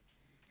brilliant, Ollie.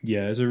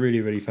 Yeah, it was a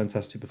really, really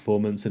fantastic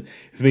performance. And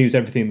for me, it was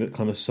everything that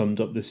kind of summed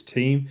up this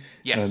team.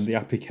 Yes. The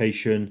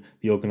application,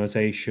 the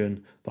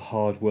organisation, the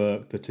hard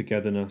work, the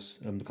togetherness,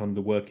 and the kind of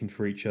the working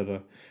for each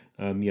other.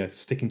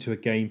 Sticking to a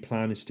game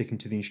plan and sticking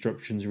to the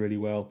instructions really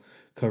well,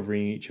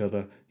 covering each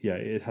other. Yeah,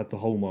 it had the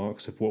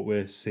hallmarks of what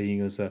we're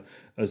seeing as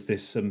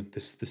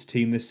this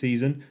team this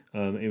season.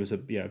 It was a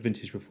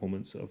vintage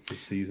performance of this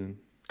season.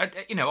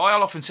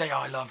 I'll often say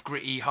I love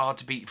gritty,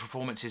 hard-to-beat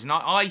performances, and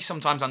I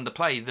sometimes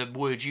underplay the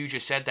word you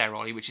just said there,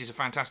 Ollie, which is a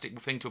fantastic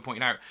thing to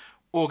point out.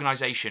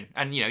 Organisation.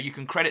 And, you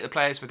can credit the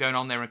players for going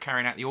on there and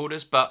carrying out the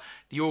orders, but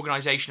the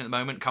organisation at the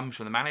moment comes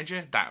from the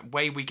manager. That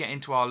way we get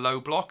into our low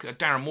block.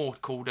 Darren Moore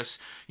called us,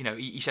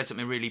 he said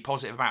something really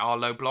positive about our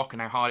low block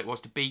and how hard it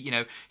was to beat.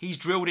 He's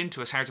drilled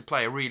into us how to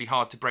play a really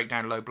hard to break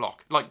down low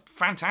block.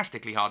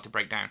 Fantastically hard to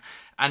break down.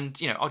 And,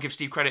 I'll give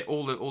Steve credit,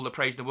 all the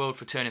praise in the world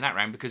for turning that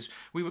round, because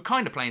we were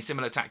kind of playing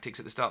similar tactics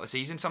at the start of the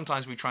season.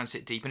 Sometimes we try and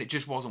sit deep and it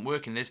just wasn't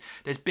working.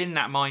 There's been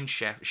that mind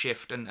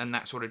shift and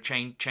that sort of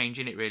change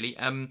in it, really.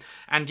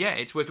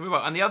 It's working really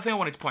well. And the other thing I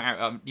wanted to point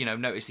out,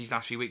 notice these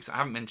last few weeks that I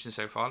haven't mentioned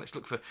so far, let's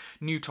look for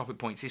new topic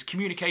points, is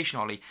communication,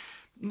 Ollie.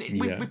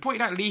 We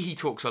pointed out Leahy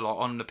talks a lot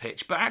on the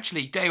pitch, but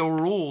actually they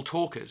are all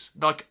talkers.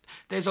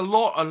 There's a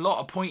lot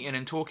of pointing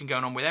and talking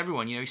going on with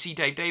everyone. You see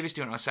Dave Davis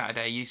doing it on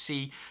Saturday. You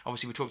see,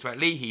 obviously we talked about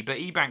Leahy, but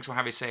Ebanks will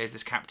have his say as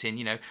this captain.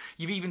 You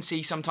even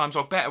see sometimes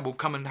Ogbeta will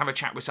come and have a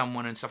chat with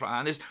someone and stuff like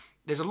that. And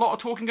there's a lot of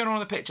talking going on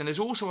the pitch, and there's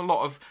also a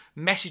lot of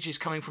messages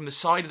coming from the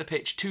side of the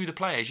pitch to the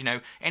players.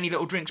 Any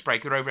little drinks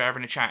break, they're over there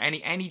having a chat.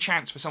 Any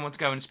chance for someone to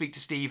go and speak to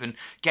Steve and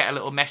get a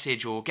little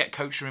message or get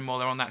coached from him while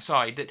they're on that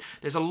side.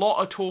 There's a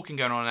lot of talking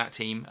going on in that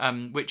team,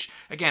 which,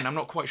 again, I'm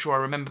not quite sure I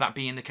remember that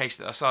being the case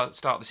at the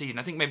start of the season.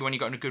 I think maybe when you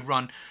got in a good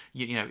run,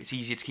 it's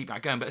easier to keep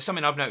that going. But it's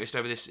something I've noticed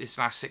over this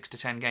last 6 to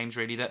 10 games,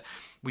 really, that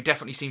we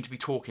definitely seem to be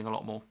talking a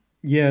lot more.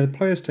 Yeah, the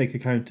players take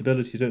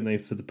accountability, don't they,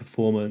 for the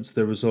performance,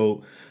 the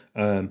result.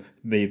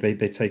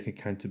 They take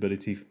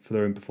accountability for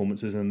their own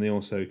performances, and they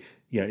also,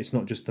 it's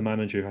not just the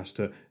manager who has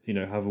to,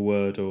 have a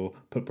word or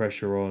put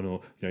pressure on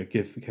or,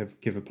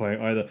 give a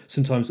player either.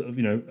 Sometimes, a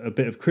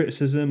bit of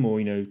criticism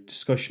or,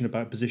 discussion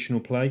about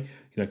positional play,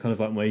 kind of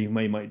like where you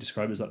might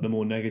describe it as like the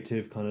more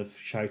negative kind of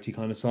shouty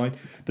kind of side.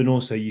 But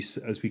also,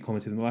 as we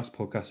commented in the last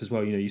podcast as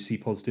well, you see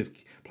positive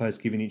players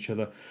giving each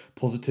other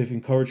positive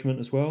encouragement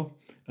as well,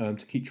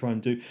 to keep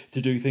trying to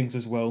do things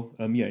as well.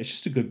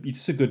 It's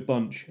just a good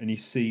bunch, and you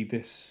see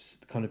this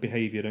kind of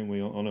behaviour, don't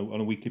we, on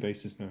a weekly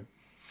basis now.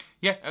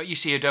 Yeah, you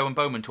see Ado and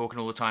Bowman talking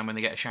all the time when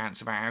they get a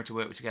chance about how to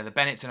work together.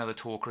 Bennett's another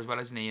talker as well,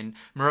 isn't he? And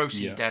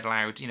Morosi's dead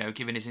loud,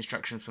 giving his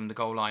instructions from the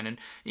goal line.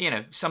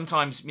 And,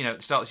 sometimes, at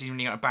the start of the season when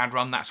you got a bad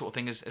run, that sort of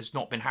thing has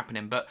not been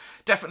happening. But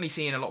definitely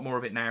seeing a lot more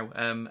of it now,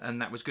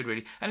 and that was good,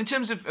 really. And in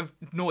terms of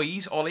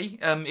noise, Ollie,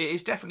 it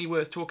is definitely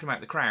worth talking about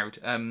the crowd,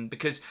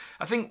 because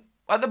I think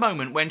at the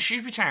moment, when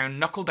Shrewsbury Town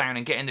knuckle down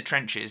and get in the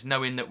trenches,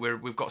 knowing that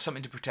we've got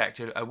something to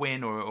protect, a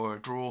win or a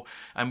draw,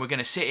 and we're going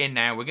to sit in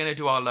now, we're going to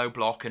do our low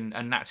block, and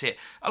that's it.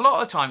 A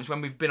lot of times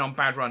when we've been on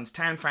bad runs,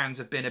 Town fans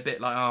have been a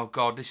bit like, oh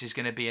God, this is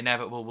going to be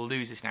inevitable, we'll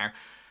lose this now.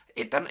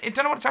 I don't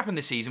know what's happened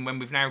this season when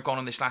we've now gone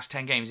on this last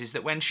 10 games, is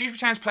that when Shrewsbury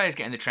Town's players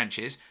get in the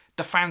trenches,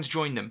 the fans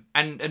join them,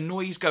 and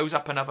noise goes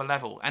up another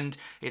level. And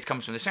it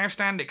comes from the South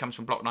Stand, it comes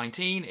from Block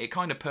 19, it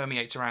kind of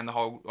permeates around the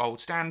whole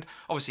old stand.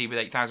 Obviously, with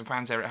 8,000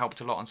 fans there, it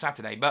helped a lot on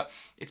Saturday, but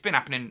it's been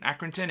happening in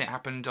Accrington, it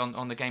happened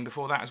on the game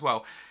before that as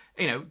well.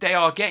 they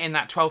are getting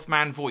that 12th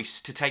man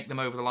voice to take them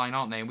over the line,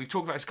 aren't they? And we've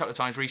talked about this a couple of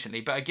times recently.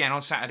 But again,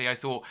 on Saturday, I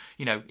thought,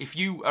 if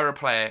you are a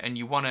player and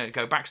you want to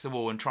go back to the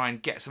wall and try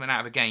and get something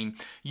out of a game,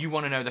 you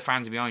want to know the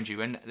fans are behind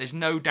you. And there's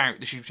no doubt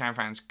the Shrewsbury Town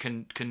fans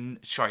the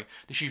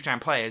Shrewsbury Town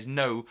players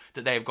know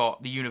that they've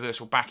got the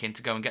universal backing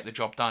to go and get the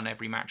job done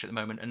every match at the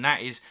moment. And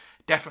that is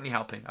definitely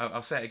helping.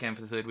 I'll say it again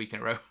for the third week in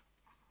a row.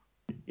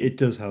 It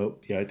does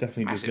help. Yeah, it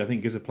definitely Massive. does. I think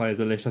it gives the players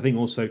a lift. I think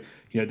also,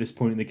 at this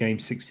point in the game,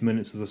 60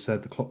 minutes, as I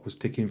said, the clock was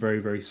ticking very,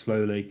 very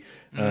slowly.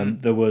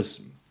 There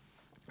was,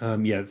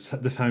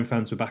 the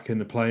fans were backing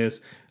the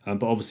players,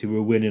 but obviously we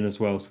were winning as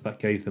well, so that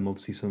gave them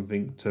obviously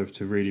something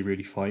to really,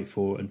 really fight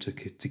for and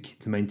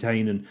to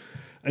maintain.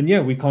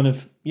 And we kind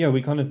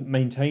of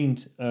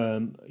maintained,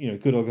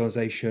 good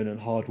organisation and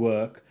hard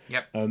work.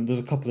 Yep. There's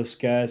a couple of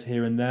scares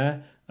here and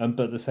there.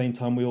 But at the same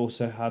time, we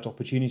also had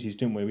opportunities,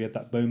 didn't we? We had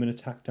that Bowman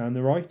attack down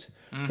the right,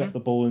 got the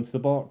ball into the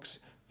box.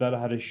 Vela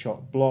had his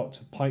shot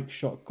blocked, Pike's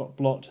shot got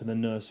blocked, and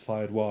then Nurse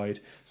fired wide.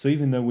 So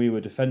even though we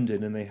were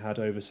defending and they had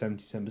over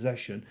 70%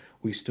 possession,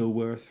 we still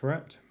were a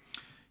threat.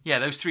 Yeah,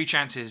 those 3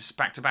 chances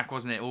back to back,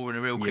 wasn't it? All in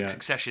a real quick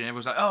succession.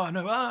 Everyone's like,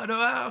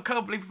 I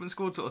can't believe everyone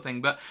scored, sort of thing.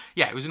 But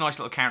yeah, it was a nice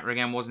little counter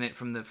again, wasn't it,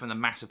 from the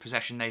massive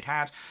possession they'd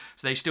had.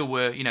 So they still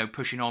were,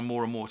 pushing on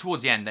more and more.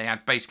 Towards the end, they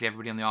had basically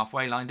everybody on the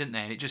halfway line, didn't they?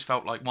 And it just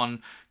felt like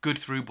one good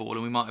through ball,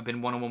 and we might have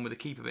been 1-on-1 with the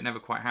keeper, but it never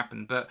quite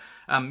happened. But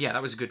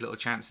that was a good little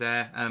chance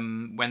there.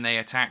 When they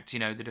attacked,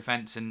 the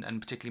defence and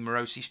particularly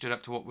Morosi stood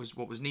up to what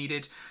was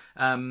needed.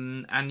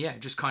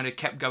 Just kind of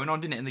kept going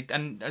on, didn't it?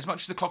 And as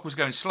much as the clock was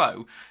going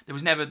slow, there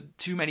was never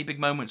too many big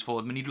moments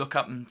for them. And you'd look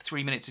up and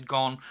 3 minutes had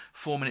gone,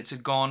 4 minutes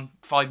had gone,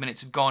 5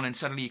 minutes had gone, and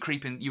suddenly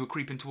you were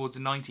creeping towards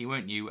the 90,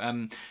 weren't you?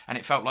 And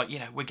it felt like,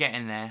 we're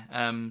getting there.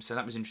 So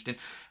that was interesting.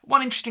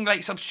 One interesting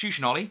late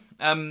substitution, Ollie.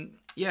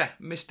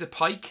 Mr.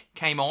 Pike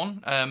came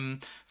on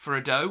for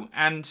Ado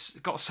and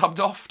got subbed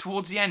off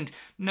towards the end.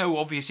 No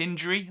obvious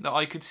injury that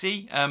I could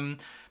see.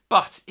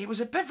 But it was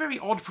a very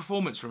odd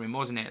performance from him,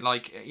 wasn't it?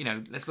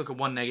 Let's look at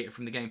one negative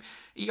from the game.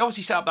 He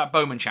obviously set up that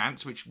Bowman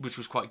chance, which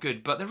was quite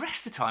good. But the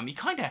rest of the time, he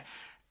kind of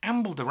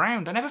ambled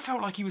around. I never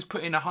felt like he was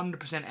putting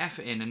 100%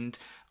 effort in. And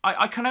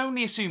I can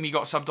only assume he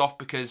got subbed off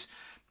because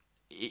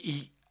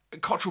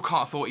Cottrell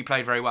can't have thought he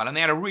played very well. And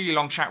they had a really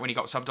long chat when he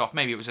got subbed off.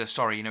 Maybe it was it's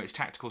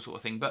tactical sort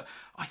of thing. But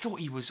I thought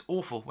he was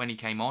awful when he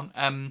came on.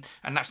 And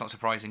that's not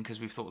surprising because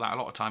we've thought that a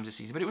lot of times this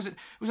season. But it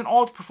was an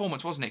odd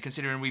performance, wasn't it?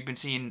 Considering we've been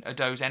seeing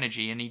Ado's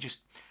energy and he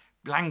just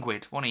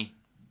languid, wasn't he?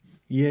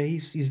 Yeah,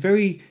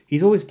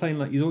 he's always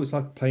playing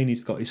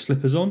he's got his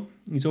slippers on.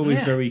 He's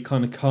always very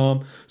kind of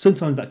calm.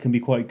 Sometimes that can be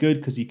quite good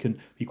because he can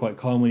be quite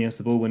calm when he has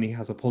the ball, when he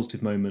has a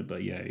positive moment.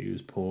 But yeah, he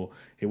was poor.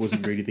 It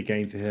wasn't really the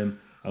game for him.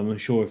 I'm not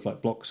sure if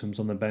Bloxham's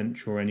on the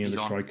bench or any other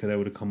striker, they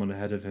would have come on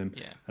ahead of him.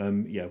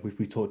 Yeah.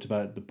 We've talked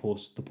about the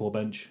poor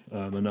bench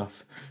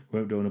enough. We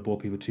don't want to bore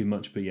people too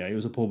much, but yeah, it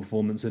was a poor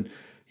performance. And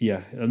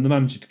the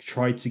manager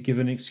tried to give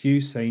an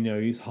excuse, saying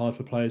it's hard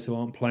for players who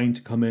aren't playing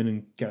to come in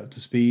and get up to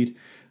speed.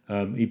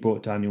 He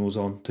brought Daniels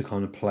on to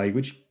kind of play,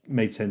 which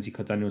made sense.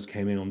 Daniels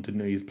came in on, didn't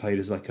he? He played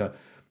as it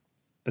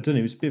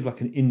was a bit of like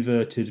an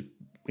inverted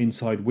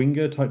inside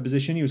winger type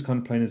position. He was kind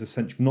of playing as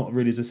not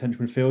really as a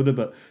central midfielder,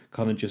 but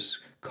kind of just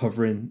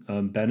covering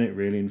Bennett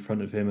really in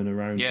front of him and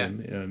around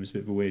him. It was a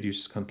bit of a weird. He was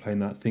just kind of playing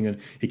that thing, and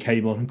he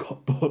came on and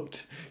got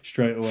booked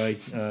straight away.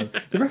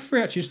 The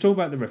referee, actually, just talk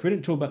about the referee. We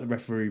didn't talk about the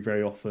referee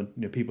very often.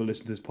 People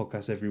listen to this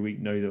podcast every week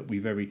know that we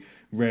very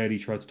rarely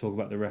try to talk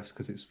about the refs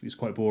because it's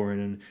quite boring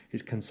and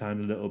it can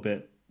sound a little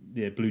bit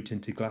blue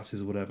tinted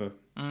glasses or whatever.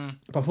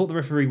 But I thought the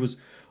referee was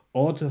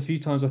odd. A few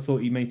times I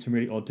thought he made some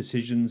really odd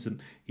decisions, and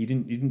I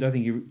don't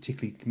think he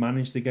particularly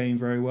managed the game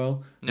very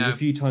well. No. There's a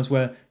few times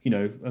where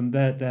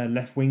their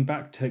left wing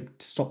back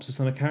stops us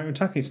on a counter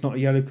attack. It's not a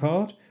yellow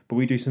card, but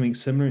we do something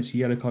similar. It's a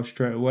yellow card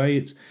straight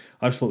away.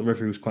 I just thought the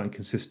referee was quite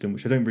inconsistent,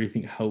 which I don't really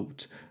think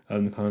helped the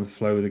kind of the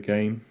flow of the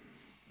game.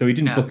 Though he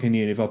didn't book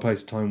any if our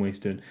players time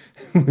wasted,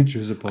 which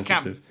was a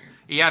positive.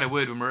 He had a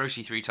word with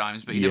Morosi 3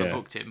 times, but he never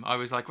booked him. I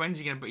was like, when's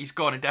he going to... He's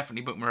gone and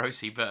definitely booked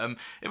Morosi. But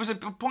it was a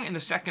point in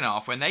the second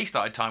half when they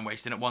started time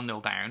wasting at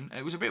 1-0 down.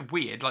 It was a bit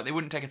weird. Like, they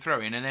wouldn't take a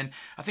throw in. And then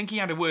I think he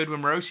had a word with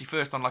Morosi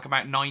first on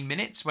about 9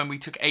 minutes when we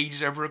took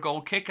ages over a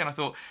goal kick. And I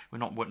thought, we're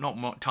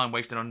not time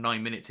wasting on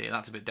 9 minutes here.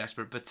 That's a bit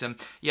desperate. But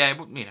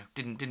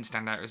didn't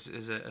stand out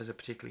as a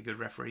particularly good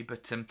referee.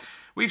 But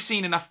we've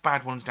seen enough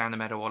bad ones down the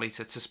meadow, Ollie,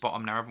 to spot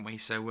them now, haven't we?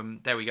 So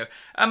there we go.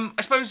 I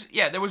suppose,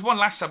 there was one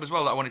last sub as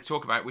well that I wanted to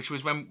talk about, which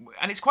was when...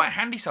 And it's quite a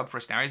handy sub for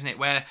us now, isn't it?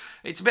 Where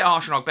it's a bit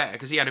harsh on Ogbetter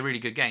because he had a really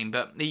good game,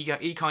 but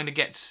he kind of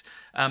gets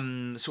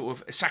sort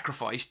of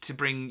sacrificed to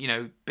bring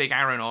Big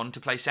Aaron on to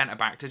play centre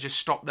back to just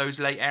stop those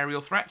late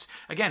aerial threats.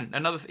 Again,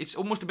 it's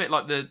almost a bit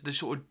like the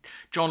sort of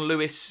John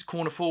Lewis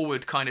corner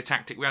forward kind of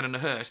tactic we had in the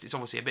Hurst. It's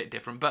obviously a bit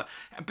different, but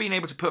being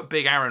able to put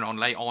Big Aaron on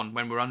late on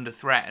when we're under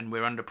threat and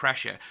we're under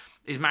pressure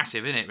is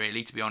massive, isn't it,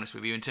 really, to be honest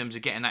with you, in terms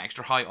of getting that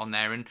extra height on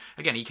there. And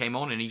again, he came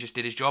on and he just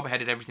did his job,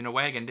 headed everything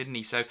away again, didn't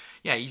he? So,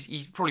 yeah,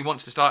 he probably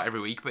wants to start every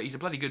week, but he's a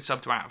bloody good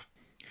sub to have.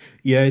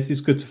 Yeah,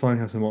 it's good to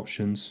finally have some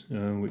options,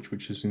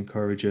 which is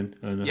encouraging,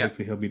 and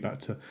hopefully he'll be back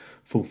to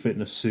full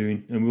fitness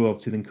soon. And we'll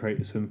obviously then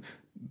create some,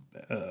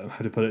 how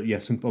to put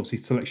it, some obviously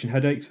selection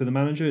headaches for the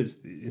manager. It's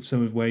in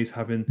some ways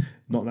having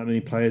not that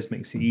many players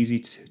makes it easy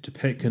to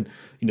pick, and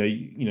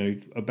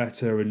a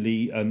better and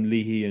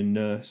Leahy and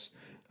Nurse.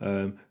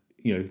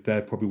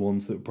 They're probably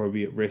ones that are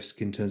probably at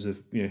risk in terms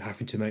of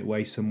having to make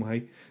way some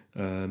way.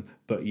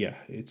 But yeah,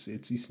 it's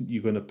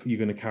you're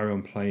gonna carry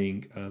on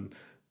playing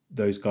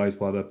those guys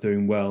while they're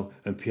doing well,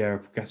 and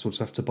Pierre, I guess, will just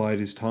have to bide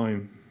his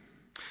time.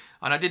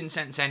 And I didn't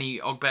sense any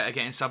Ogbeta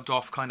getting subbed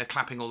off, kind of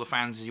clapping all the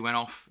fans as he went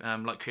off,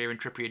 like Kieran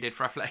Trippier did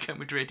for Atletico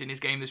Madrid in his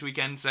game this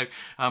weekend. So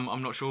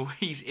I'm not sure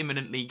he's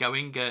imminently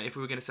going. If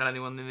we were going to sell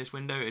anyone in this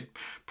window, it'd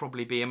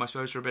probably be him, I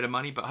suppose, for a bit of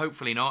money, but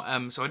hopefully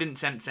not. So I didn't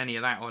sense any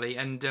of that, Ollie.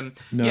 And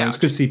no, it's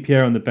good to see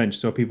Pierre on the bench.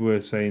 So people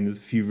were saying there's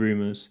a few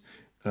rumours.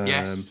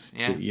 Yes,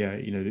 yeah.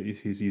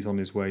 He's on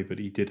his way, but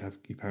he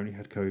apparently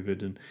had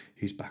COVID, and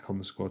he's back on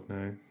the squad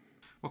now.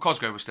 Well,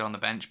 Cosgrove was still on the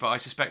bench, but I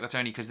suspect that's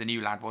only because the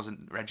new lad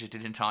wasn't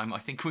registered in time. I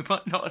think we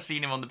might not have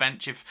seen him on the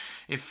bench if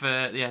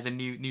the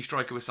new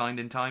striker was signed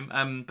in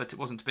time, but it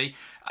wasn't to be.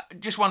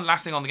 Just one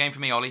last thing on the game for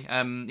me, Ollie.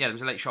 There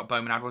was a late shot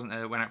Bowman had, wasn't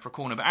there, that went out for a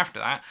corner, but after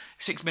that,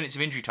 6 minutes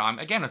of injury time.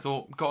 Again, I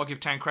thought, got to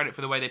give Town credit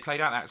for the way they played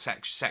out that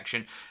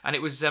section, and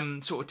it was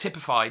sort of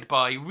typified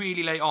by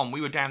really late on. We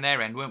were down their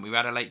end, weren't we? We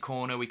had a late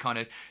corner, we kind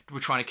of were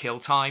trying to kill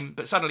time,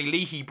 but suddenly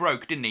Leahy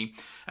broke, didn't he?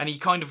 And he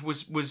kind of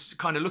was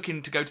kind of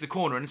looking to go to the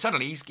corner, and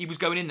suddenly he was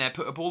going in there,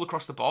 put a ball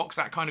across the box,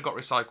 that kind of got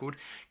recycled,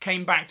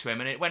 came back to him,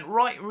 and it went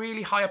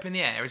really high up in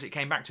the air as it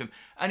came back to him,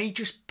 and he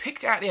just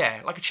picked it out of the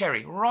air like a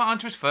cherry, right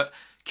onto his foot,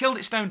 killed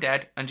it stone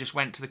dead, and just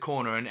went to the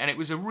corner. And it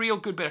was a real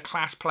good bit of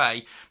class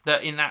play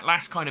that in that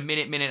last kind of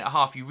minute and a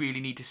half you really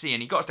need to see.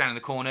 And he got us down in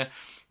the corner.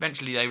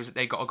 Eventually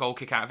they got a goal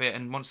kick out of it,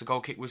 and once the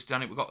goal kick was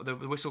done, the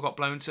whistle got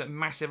blown to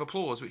massive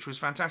applause, which was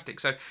fantastic.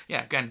 So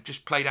yeah, again,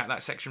 just played out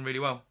that section really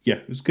well. Yeah,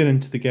 it was good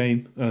into the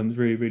game.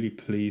 Really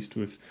pleased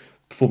with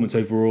performance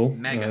overall.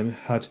 Mega.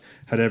 Had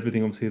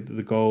everything, obviously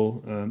the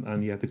goal,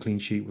 and the clean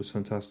sheet was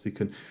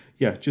fantastic, and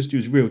it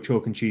was real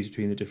chalk and cheese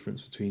between the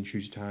difference between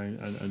Shrewsbury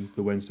Town and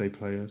the Wednesday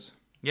players.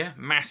 Yeah,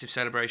 massive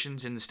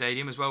celebrations in the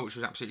stadium as well, which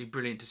was absolutely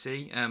brilliant to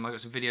see. I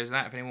got some videos of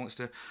that if anyone wants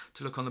to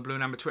look on the Blue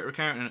and Amber Twitter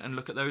account and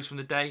look at those from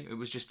the day. It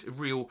was just a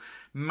real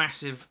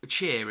massive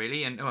cheer,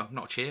 really, and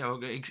not cheer,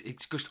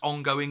 it's just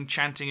ongoing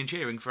chanting and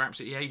cheering for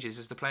absolutely ages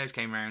as the players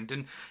came round.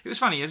 And it was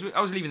funny, as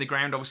I was leaving the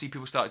ground, obviously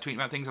people started tweeting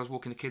about things. I was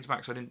walking the kids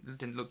back, so I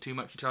didn't look too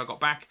much until I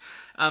got back.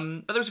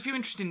 But there was a few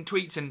interesting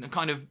tweets and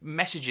kind of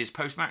messages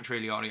post-match,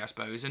 really, Ollie, I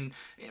suppose. And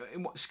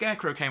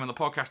Scarecrow came on the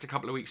podcast a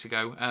couple of weeks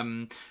ago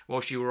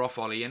whilst you were off,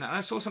 Ollie, and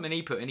I saw something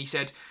he put, and he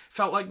said,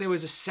 felt like there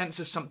was a sense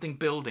of something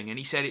building, and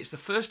he said, it's the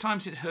first time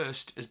since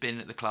Hurst has been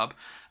at the club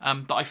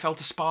that I felt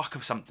a spark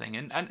of something,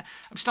 and I'm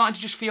starting to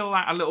just feel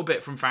that a little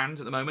bit from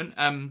fans at the moment,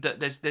 that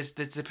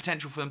there's a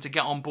potential for them to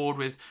get on board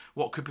with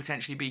what could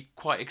potentially be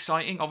quite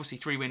exciting. Obviously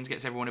 3 wins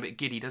gets everyone a bit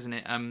giddy, doesn't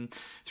it?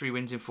 3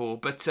 wins in 4,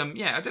 but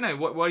I don't know,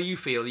 what do you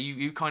feel? Are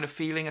you kind of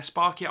feeling a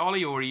spark yet,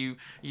 Ollie, or are you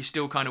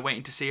still kind of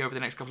waiting to see over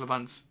the next couple of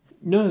months?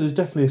 No, there's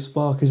definitely a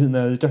spark, isn't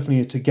there? There's definitely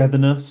a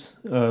togetherness.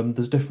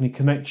 There's definitely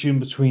connection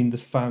between the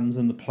fans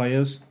and the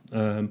players.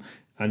 And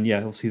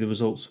obviously the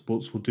results will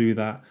do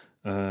that.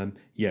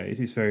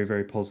 It's very,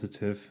 very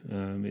positive.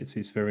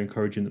 It's very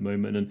encouraging at the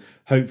moment, and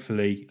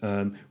hopefully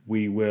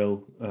we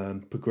will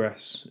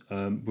progress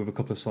with a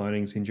couple of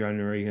signings in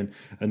January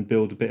and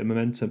build a bit of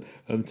momentum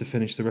to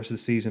finish the rest of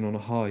the season on a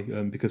high.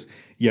 Because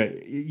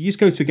you just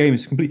go to a game,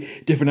 it's a completely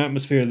different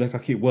atmosphere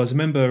like it was.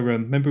 Remember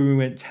we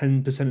went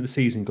 10% of the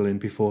season, Glyn,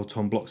 before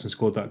Tom Bloxham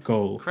scored that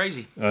goal.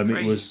 Crazy.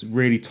 It was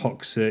really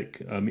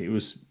toxic. It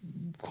was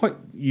quite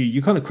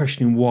you're kind of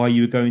questioning why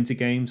you were going to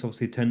games.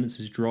 Obviously attendance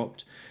has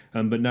dropped.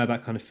 But now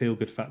that kind of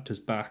feel-good factor's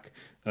back.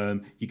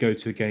 You go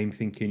to a game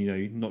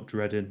thinking, not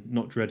dreading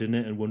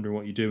it and wondering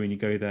what you're doing. You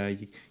go there,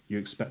 you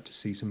expect to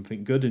see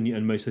something good,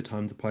 and most of the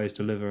time the players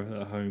deliver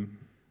at home.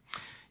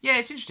 Yeah,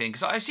 it's interesting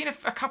because I've seen a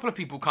couple of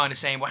people kind of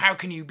saying, well, how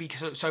can you be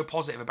so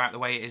positive about the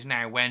way it is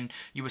now when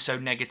you were so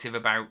negative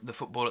about the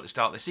football at the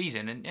start of the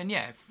season? And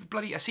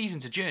bloody, a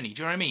season's a journey.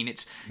 Do you know what I mean?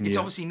 It's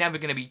obviously never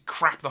going to be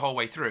crap the whole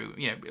way through.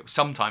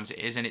 Sometimes it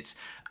is, and it's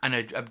an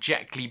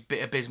objectively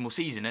abysmal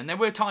season. And there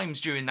were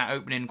times during that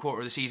opening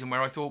quarter of the season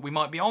where I thought we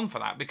might be on for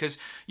that, because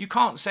you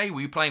can't say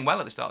we were playing well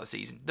at the start of the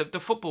season.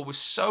 The football was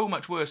so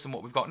much worse than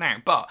what we've got now.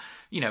 But,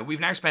 we've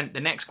now spent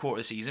the next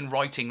quarter of the season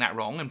righting that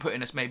wrong and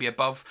putting us maybe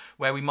above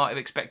where we might have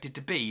expected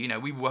to be.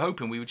 We were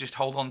hoping we would just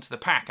hold on to the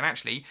pack, and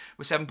actually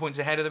we're 7 points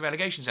ahead of the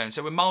relegation zone.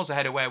 So we're miles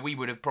ahead of where we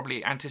would have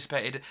probably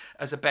anticipated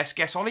as a best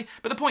guess, Ollie.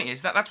 But the point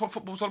is that's what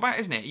football's all about,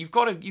 isn't it? You've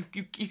got to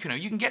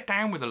you can get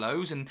down with the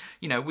lows, and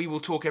we will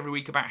talk every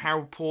week about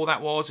how poor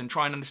that was and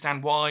try and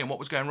understand why and what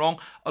was going wrong.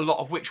 A lot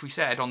of which we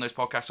said on those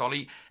podcasts,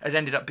 Ollie, has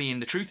ended up being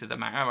the truth of the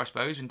matter, I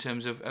suppose, in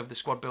terms of the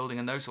squad building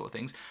and those sort of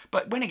things.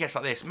 But when it gets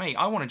like this, mate,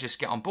 I want to just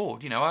get on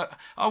board.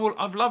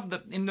 I've loved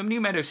in the New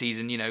Meadow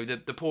season,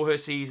 the Paul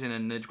Hurst season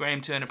and the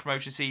Graham turn of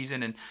promotion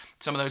season and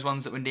some of those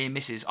ones that were near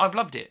misses. I've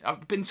loved it.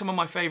 I've been some of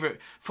my favourite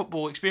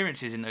football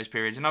experiences in those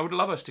periods, and I would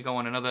love us to go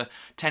on another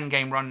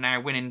 10-game run now,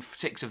 winning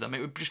 6 of them.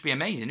 It would just be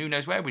amazing. Who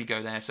knows where we'd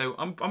go there? So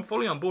I'm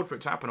fully on board for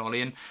it to happen,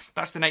 Ollie, and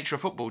that's the nature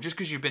of football. Just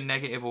because you've been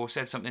negative or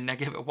said something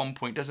negative at one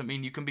point doesn't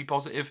mean you can be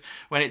positive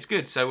when it's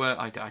good. So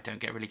I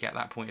don't really get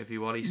that point of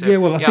view, Ollie. So,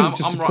 I think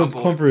just I'm right on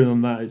board. covering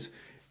on that,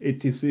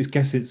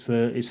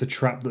 it's a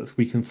trap that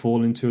we can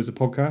fall into as a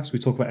podcast. We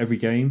talk about every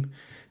game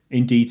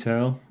in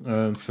detail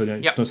for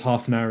it's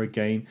half an hour a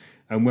game.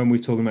 And when we're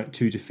talking about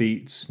 2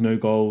 defeats, no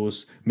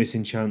goals,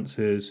 missing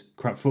chances,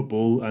 crap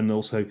football, and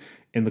also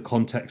in the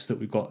context that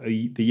we've got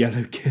the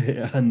yellow kit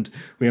and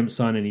we haven't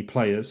signed any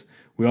players,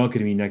 we are going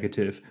to be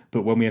negative.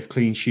 But when we have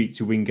clean sheets,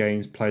 you win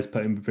games, players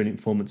put in brilliant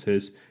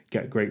performances,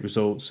 get great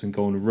results and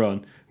go on a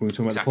run, we're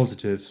talking about the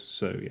positives.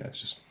 So, it's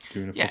just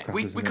doing a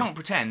podcast. We can't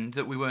pretend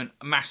that we weren't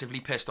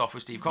massively pissed off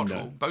with Steve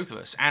Cottrell, both of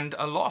us, and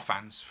a lot of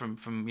fans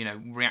from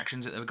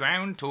reactions at the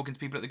ground, talking to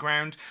people at the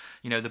ground,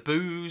 the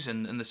boos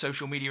and the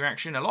social media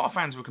reaction. A lot of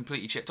fans were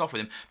completely chipped off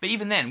with him. But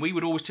even then, we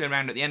would always turn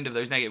around at the end of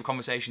those negative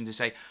conversations and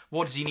say,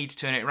 what does he need to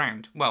turn it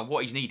around? Well,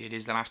 what he's needed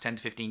is the last 10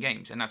 to 15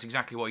 games, and that's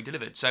exactly what he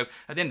delivered. So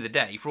at the end of the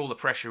day, for all the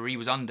pressure he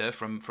was under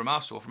from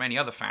us or from any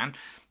other fan,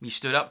 he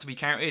stood up to be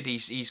counted.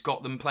 He's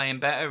got them playing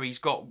better. He's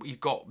got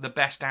the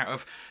best out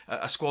of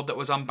a squad that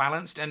was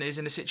unbalanced and is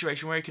in a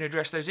situation where he can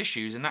address those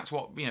issues, and that's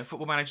what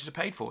football managers are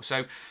paid for.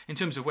 So in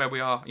terms of where we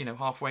are,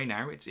 halfway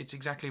now, it's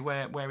exactly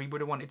where he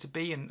would have wanted to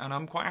be, and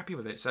I'm quite happy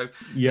with it. So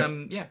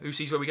who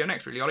sees where we go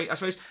next, really, Ollie? I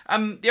suppose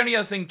the only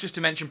other thing just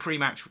to mention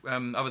pre-match,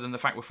 other than the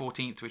fact we're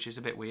 14th, which is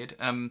a bit weird,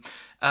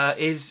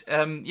 is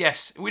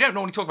yes, we don't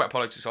normally talk about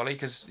politics, Ollie,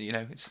 because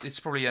it's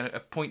probably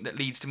a point that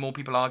leads to more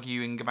people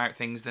arguing about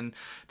things than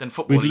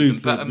football. We'd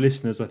lose the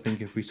listeners, I think,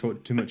 if we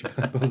talk too much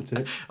about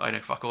politics. I know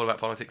fuck all about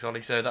politics,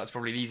 Ollie, so that's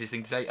probably the easiest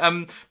thing to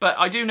say. But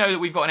I do know that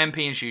we've got an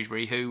MP in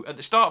Shrewsbury who, at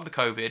the start of the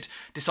COVID,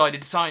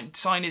 decided to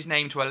sign his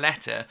name to a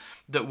letter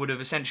that would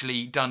have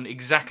essentially done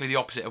exactly the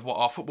opposite of what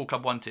our football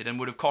club wanted and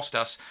would have cost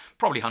us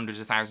probably hundreds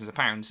of thousands of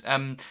pounds.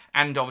 And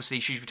obviously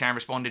Shrewsbury Town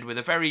responded with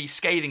a very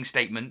scathing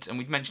statement, and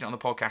we'd mentioned it on the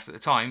podcast at the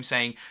time,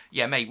 saying,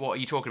 yeah, mate, what are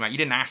you talking about? You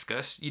didn't ask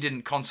us. You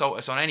didn't consult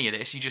us on any of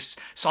this. You just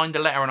signed a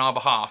letter on our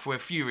behalf. We're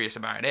furious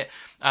about it.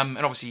 And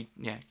obviously,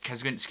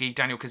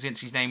 Daniel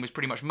Kaczynski's name was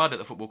pretty much mud at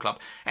the football club.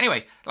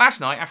 Anyway,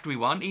 last night, after we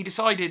won, he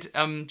decided,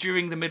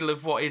 during the middle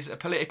of what is a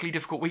politically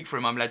difficult week for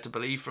him, I'm led to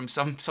believe, from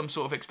some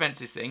sort of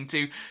expenses thing,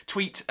 to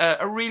tweet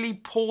a really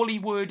poorly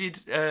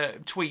worded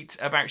tweet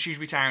about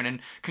Shrewsbury Town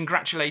and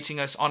congratulating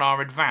us on our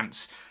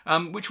advance,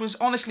 which was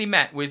honestly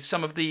met with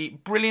some of the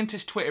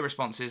brilliantest Twitter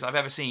responses I've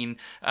ever seen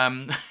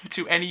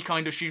to any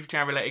kind of Shrewsbury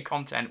Town related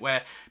content,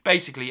 where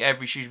basically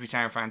every Shrewsbury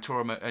Town fan tore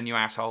him a new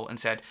asshole and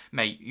said,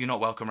 mate, you're not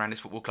welcome around this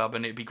football club,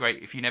 and it'd be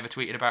great if you never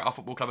tweeted about our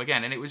football club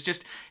again. And it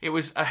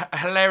was a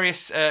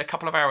hilarious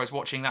couple of hours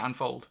watching that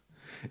unfold.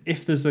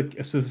 If there's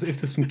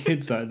some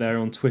kids out there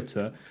on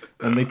Twitter,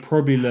 and they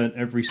probably learnt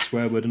every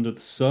swear word under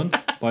the sun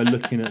by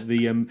looking at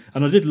the and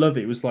I did love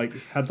it. It was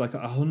had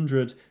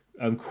 100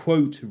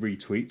 quote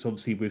retweets,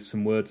 obviously with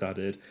some words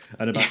added,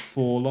 and about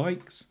 4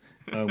 likes,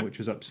 which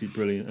was absolutely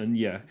brilliant.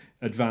 And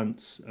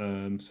advance.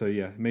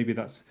 Maybe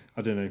that's,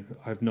 I don't know.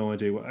 I have no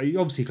idea. He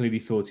obviously clearly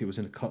thought it was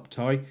in a cup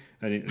tie,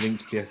 and it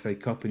linked to the FA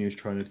Cup, and he was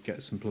trying to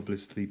get some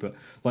publicity. But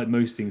like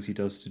most things he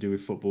does to do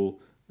with football.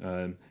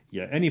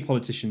 Any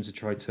politicians who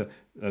try to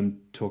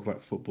talk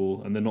about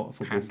football and they're not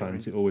football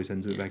fans, it always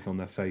ends with egg on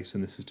their face,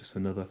 and this is just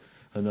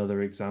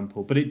another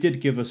example. But it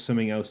did give us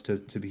something else to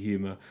be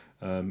humour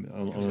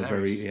on a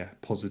very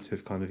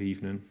positive kind of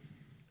evening.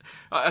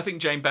 I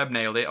think Jane Bebb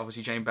nailed it.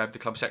 Obviously, Jane Bebb, the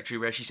club secretary,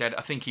 where she said,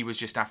 I think he was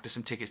just after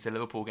some tickets to the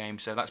Liverpool game,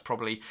 so that's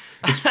probably...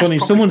 It's funny,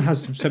 someone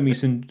has sent me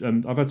some...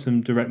 I've had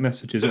some direct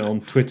messages on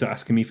Twitter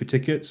asking me for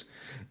tickets.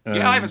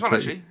 I have as well,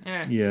 actually.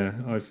 Yeah,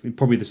 I've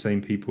probably the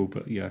same people,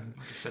 but yeah.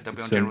 Just said they'll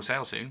be on general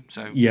sale soon,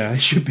 so... Yeah,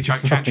 it should be fine.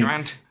 Chat your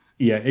hand.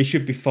 Yeah, it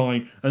should be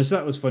fine. And so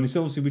that was funny.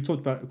 So obviously we talked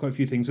about quite a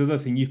few things. The other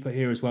thing you've put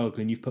here as well,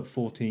 Glenn, you've put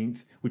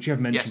 14th, which you have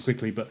mentioned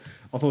quickly, but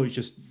I thought it was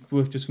just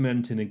worth just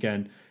mentioning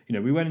again.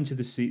 We went into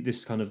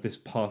this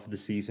part of the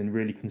season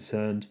really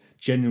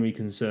genuinely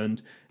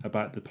concerned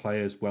about the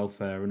players'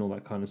 welfare and all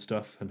that kind of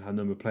stuff, and how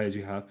number of players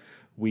we have.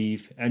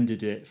 We've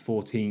ended it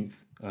 14th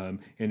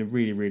in a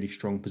really, really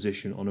strong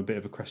position on a bit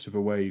of a crest of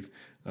a wave,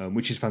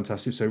 which is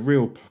fantastic. So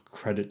real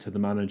credit to the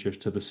manager,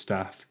 to the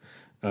staff,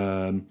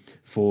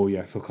 for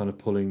kind of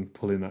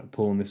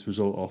pulling this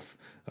result off.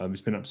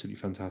 It's been absolutely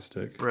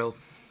fantastic. Brill.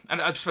 And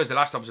I suppose the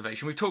last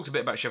observation, we've talked a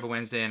bit about Sheffield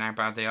Wednesday and how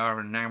bad they are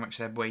and how much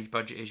their wage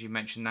budget is. You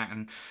mentioned that,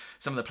 and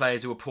some of the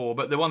players who are poor.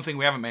 But the one thing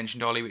we haven't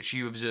mentioned, Ollie, which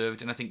you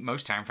observed, and I think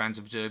most Town fans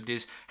observed,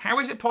 is how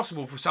is it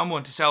possible for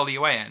someone to sell the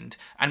away end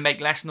and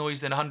make less noise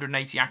than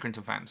 180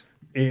 Accrington fans?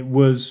 It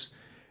was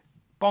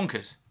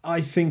bonkers.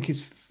 I think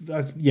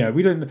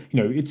we don't,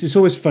 it's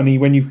always funny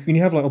when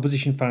you have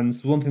opposition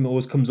fans. The one thing that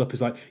always comes up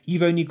is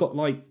you've only got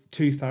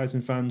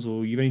 2,000 fans,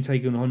 or you've only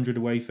taken 100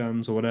 away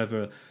fans or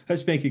whatever.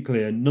 Let's make it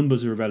clear,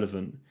 numbers are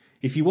irrelevant.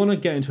 If you want to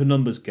get into a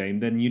numbers game,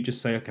 then you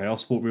just say, okay, I'll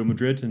support Real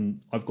Madrid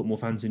and I've got more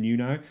fans than you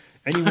now.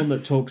 Anyone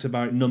that talks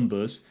about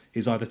numbers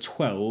is either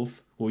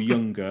 12 or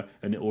younger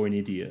or an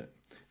idiot.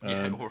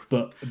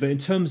 But in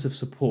terms of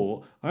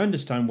support, I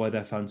understand why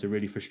their fans are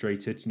really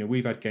frustrated.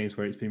 We've had games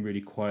where it's been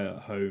really quiet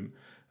at home.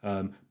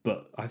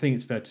 But I think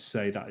it's fair to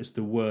say that is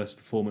the worst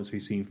performance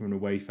we've seen from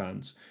away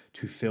fans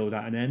to field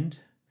at an end.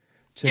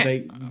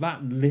 That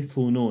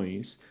little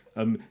noise,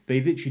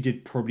 they literally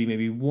did probably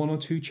maybe one or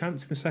two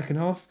chants in the second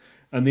half.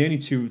 And the only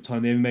two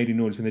time they ever made a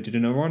noise when they did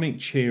an ironic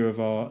cheer of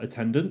our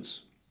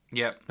attendance.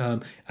 Yeah.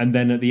 And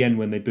then at the end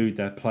when they booed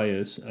their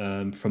players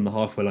from the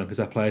halfway line because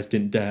their players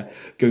didn't dare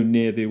go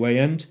near the away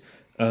end.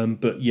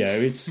 But yeah,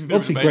 it's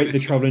obviously great the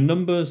travelling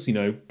numbers,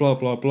 blah,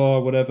 blah, blah,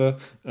 whatever.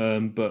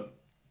 But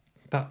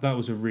that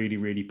was a really,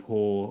 really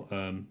poor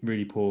kind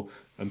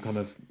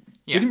of...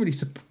 They didn't really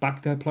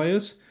back their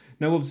players.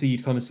 Now, obviously,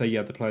 you'd kind of say,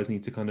 the players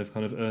need to kind of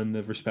earn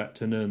the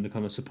respect and earn the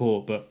kind of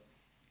support. But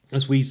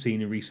as we've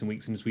seen in recent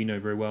weeks and as we know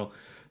very well,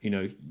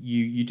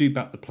 you do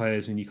back the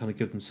players and you kind of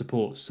give them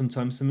support.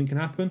 Sometimes something can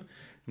happen.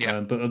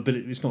 Yeah. But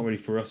it's not really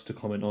for us to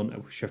comment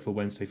on Sheffield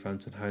Wednesday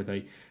fans and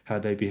how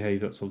they behave.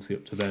 That's obviously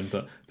up to them.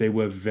 But they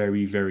were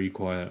very, very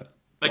quiet.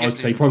 I'd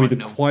say probably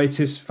the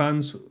quietest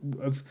fans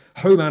of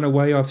home and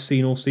away I've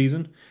seen all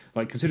season.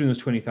 Like, considering there's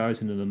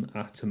 20,000 of them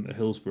at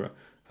Hillsborough,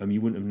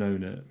 you wouldn't have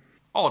known it.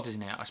 Odd,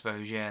 isn't it, I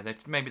suppose, yeah.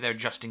 Maybe they're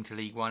adjusting to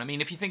League One. I mean,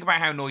 if you think about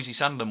how noisy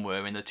Sunderland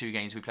were in the two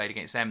games we played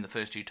against them the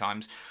first two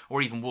times,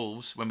 or even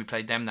Wolves when we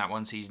played them that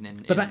one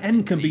season. But that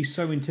end can be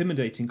so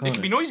intimidating, can't it? It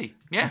can be noisy,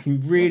 yeah. It can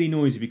be really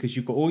noisy because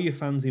you've got all your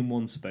fans in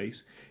one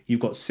space, you've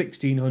got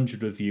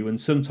 1,600 of you,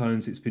 and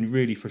sometimes it's been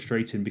really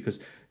frustrating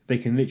because they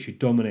can literally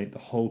dominate the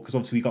whole... Because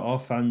obviously we got our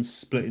fans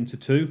split into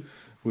two,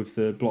 with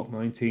the Block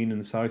 19 and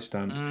the South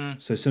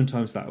Stand. So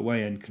sometimes that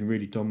away end can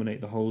really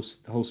dominate the whole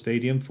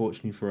stadium.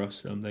 Fortunately for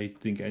us, they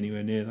didn't get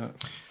anywhere near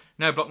that.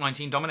 No, Block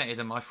 19 dominated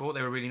them, I thought.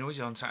 They were really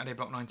noisy on Saturday,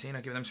 Block 19.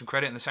 I give them some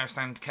credit, and the South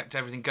Stand kept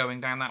everything going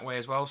down that way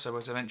as well. So,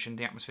 as I mentioned,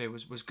 the atmosphere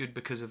was good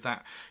because of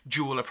that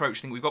dual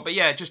approach thing we've got. But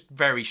yeah, just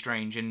very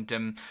strange. And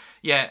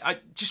I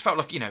just felt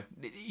like,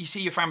 you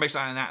see your fan base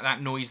like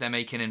that noise they're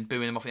making and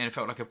booing them off the end, it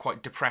felt like a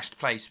quite depressed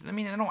place. I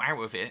mean, they're not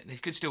out of it. They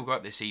could still go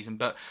up this season.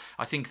 But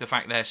I think the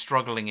fact they're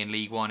struggling in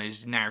League One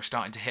is now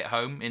starting to hit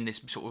home in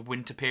this sort of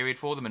winter period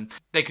for them. And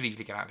they could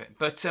easily get out of it.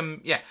 But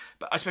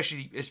but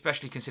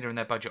especially considering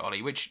their budget,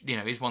 Ollie, which,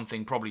 is one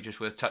thing probably just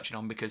worth touching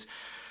on because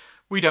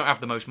we don't have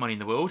the most money in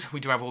the world. We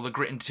do have all the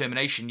grit and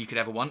determination you could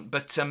ever want,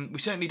 but we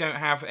certainly don't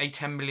have a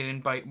 £10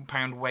 million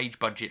wage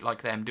budget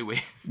like them, do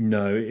we?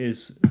 No, it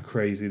is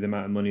crazy the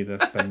amount of money they're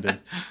spending.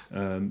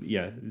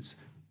 It's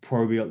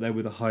probably up there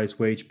with the highest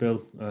wage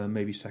bill,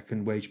 maybe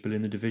second wage bill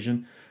in the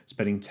division,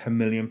 spending £10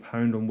 million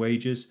on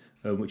wages,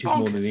 which is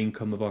more than the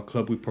income of our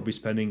club. We're probably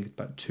spending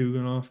about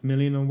 £2.5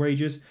 million on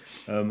wages.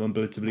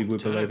 Unbelievably, we're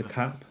below the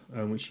cap,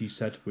 which you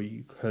said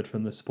we heard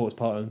from the supporters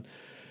part.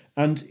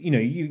 And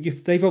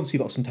they've obviously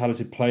got some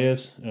talented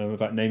players.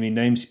 Without naming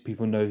names,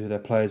 people know who their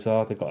players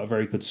are. They've got a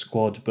very good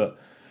squad, but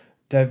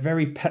they're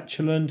very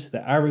petulant.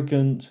 They're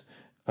arrogant.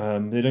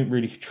 They don't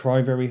really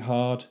try very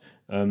hard.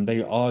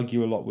 They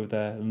argue a lot with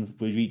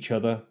each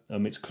other.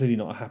 It's clearly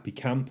not a happy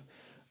camp,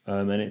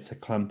 and it's a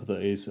camp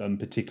that is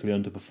particularly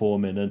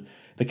underperforming. And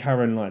the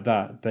carrying like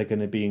that, they're going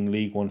to be in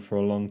League One for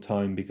a long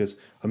time because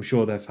I'm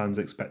sure their fans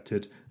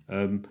expected.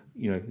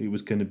 It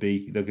was going to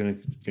be they're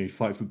going to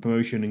fight for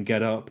promotion and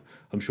get up.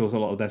 I'm sure a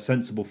lot of their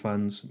sensible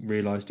fans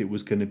realised it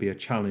was going to be a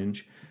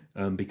challenge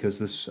because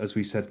this, as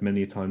we said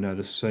many a time now,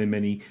 there's so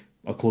many.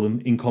 I call them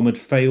incommode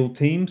failed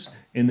teams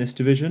in this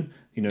division.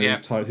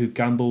 Who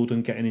gambled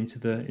and getting into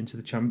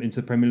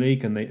the Premier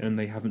League and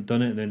they haven't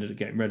done it and they ended up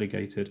getting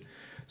relegated.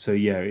 So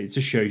yeah, it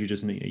just shows you,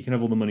 doesn't it? You can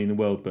have all the money in the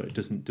world, but it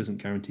doesn't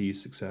guarantee you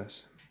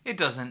success. It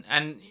doesn't.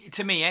 And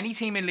to me, any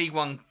team in League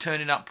One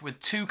turning up with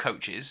 2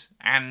 coaches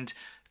and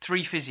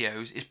 3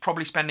 physios is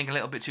probably spending a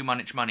little bit too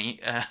much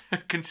money,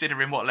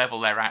 considering what level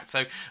they're at.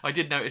 So I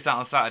did notice that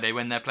on Saturday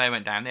when their player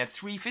went down. They had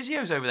 3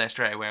 physios over there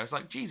straight away. I was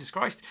like, Jesus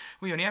Christ,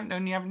 we only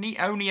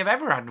have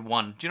ever had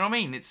one. Do you know what I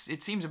mean? It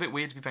seems a bit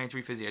weird to be paying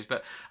 3 physios,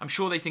 but I'm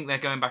sure they think they're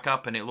going back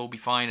up and it'll all be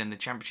fine and the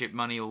championship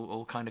money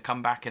will kind of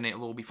come back and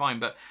it'll all be fine.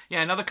 But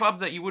yeah, another club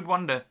that you would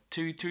wonder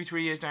 3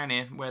 years down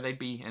here where they'd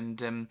be,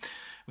 and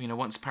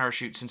once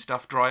parachutes and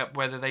stuff dry up,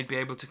 whether they'd be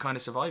able to kind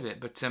of survive it.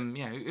 But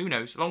who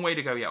knows? Long way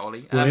to go yet,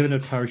 Ollie. Well, they haven't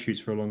had parachutes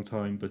for a long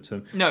time, but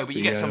no, but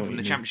you get some from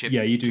the championship.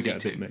 Yeah, you do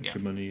get a bit extra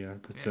money. Yeah,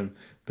 but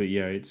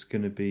it's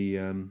going to be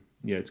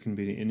it's going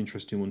to be an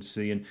interesting one to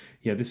see. And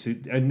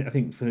I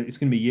think it's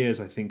going to be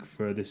years. I think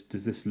for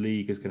this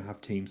league is going to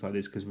have teams like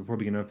this because we're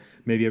probably going to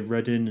maybe have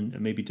Reading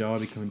and maybe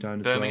Derby coming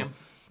down as Birmingham.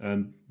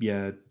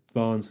 Well.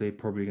 Barnsley are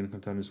probably going to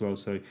come down as well.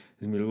 So there's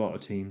going to be a lot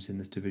of teams in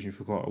this division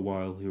for quite a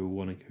while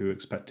who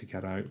expect to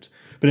get out.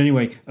 But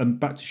anyway,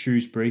 back to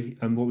Shrewsbury.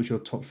 What was your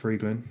top 3,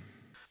 Glenn?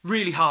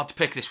 Really hard to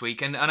pick this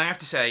week, and I have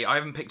to say, I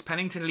haven't picked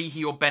Pennington,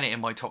 Leahy or Bennett in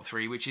my top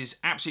three, which is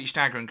absolutely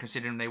staggering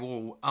considering they were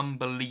all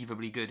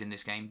unbelievably good in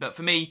this game. But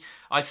for me,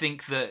 I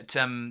think that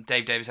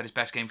Dave Davis had his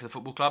best game for the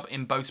football club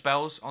in both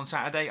spells on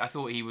Saturday. I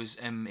thought he was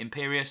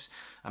imperious.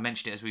 I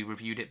mentioned it as we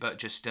reviewed it, but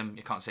just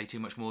you can't say too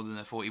much more than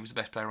I thought he was the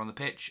best player on the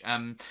pitch.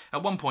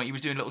 At one point, he was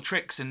doing little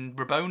tricks and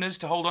rabonas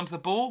to hold onto the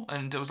ball,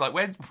 and it was like,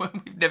 we've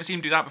never seen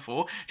him do that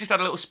before. Just had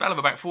a little spell of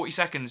about 40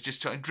 seconds,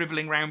 just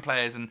dribbling round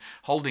players and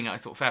holding it. I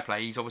thought, fair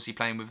play. He's obviously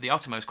playing with the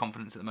uttermost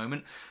confidence at the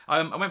moment.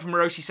 I went for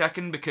Morosi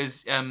second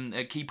because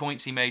at key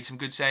points he made some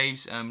good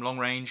saves, long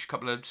range, a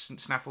couple of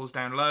snaffles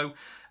down low,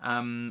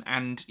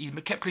 and he's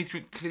kept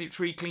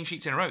three clean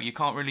sheets in a row. You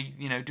can't really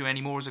do any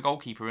more as a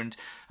goalkeeper. And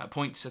at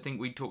points, I think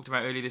we talked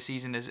about earlier this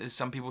season as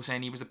some people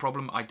saying he was the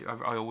problem. I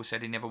always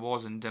said he never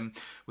was, and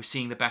we're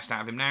seeing the best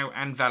out of him now.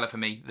 And Vela for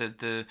me,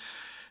 the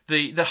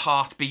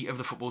heartbeat of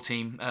the football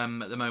team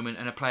at the moment,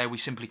 and a player we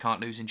simply can't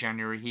lose in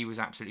January. He was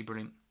absolutely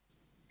brilliant.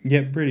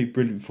 Yeah, really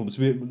brilliant performance.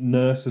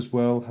 Nurse as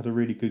well had a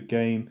really good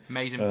game.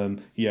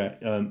 Amazing.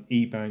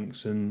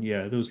 Ebanks and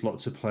there was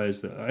lots of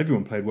players that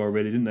everyone played well,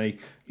 really, didn't they?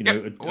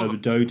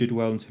 Doe did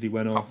well until he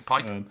went off.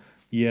 Pike.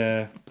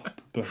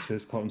 Bless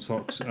his cotton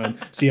socks.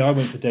 I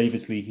went for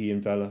Davis, Leahy,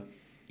 and Vela.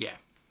 Yeah.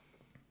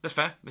 That's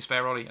fair. It's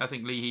fair, Ollie. I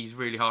think Leahy's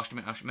really harsh to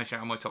miss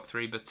out on my top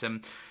three, but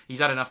he's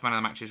had enough man of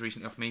the matches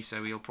recently off me,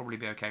 so he'll probably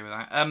be okay with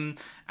that.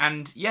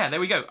 There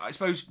we go. I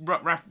suppose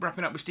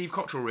wrapping up with Steve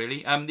Cottrell,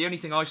 really. The only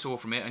thing I saw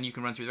from it, and you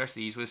can run through the rest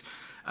of these, was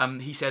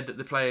he said that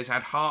the players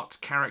had heart,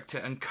 character,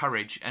 and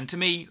courage. And to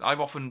me,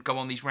 I've often go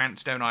on these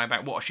rants, don't I,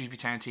 about what a Shrewsbury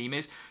Town team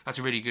is. That's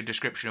a really good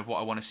description of what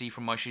I want to see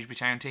from my Shrewsbury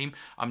Town team.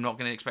 I'm not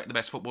going to expect the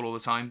best football all the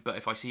time, but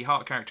if I see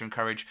heart, character, and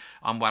courage,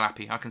 I'm well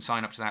happy. I can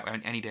sign up to that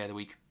any day of the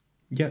week.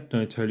 Yeah,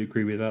 no, I totally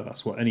agree with that.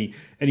 That's what any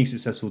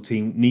successful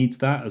team needs,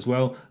 that as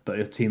well. But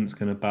a team that's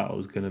going to battle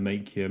is going to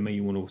make you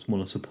want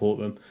to support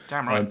them.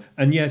 Damn right.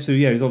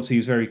 He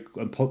was very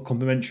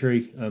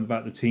complimentary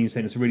about the team,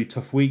 saying it's a really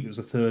tough week. It was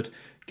the third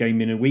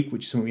game in a week,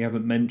 which is something we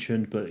haven't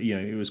mentioned, but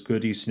it was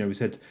good. We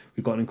said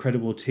we've got an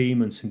incredible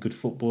team and some good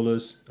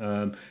footballers.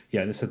 And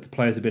they said the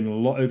players have been a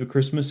lot over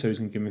Christmas, so he's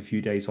going to give them a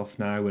few days off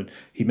now. And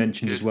he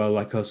mentioned as well,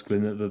 like us,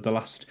 Glenn, that the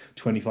last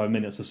 25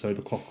 minutes or so,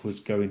 the clock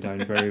was going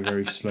down very,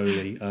 very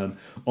slowly.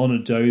 On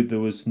Ado, there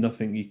was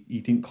nothing.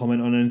 He didn't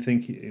comment on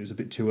anything. It was a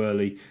bit too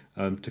early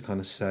to kind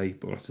of say,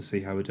 but we'll have to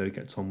see how Ado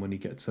gets on when he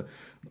gets a.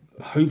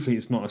 Hopefully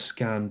it's not a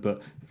scan,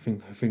 but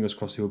fingers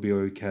crossed he'll be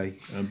okay.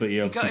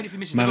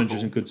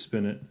 Managers in good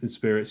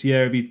spirits.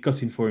 Yeah, it'd be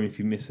gutting for him if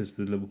he misses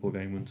the Liverpool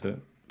game, wouldn't it?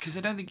 Because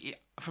I don't think,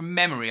 from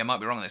memory, I might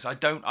be wrong on this. I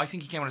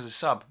think he came on as a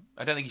sub.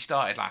 I don't think he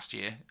started last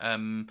year.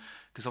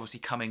 Because obviously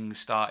Cummings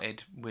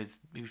started with,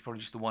 he was probably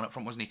just the one up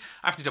front, wasn't he?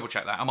 I have to double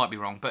check that. I might be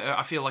wrong, but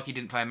I feel like he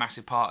didn't play a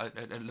massive part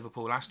at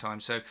Liverpool last time.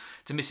 So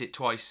to miss it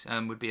twice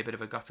would be a bit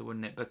of a gutter,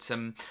 wouldn't it? But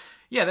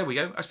there we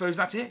go. I suppose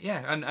that's it.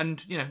 Yeah,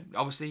 and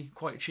obviously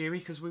quite cheery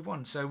because we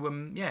won. So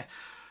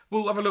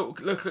we'll have a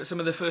look at some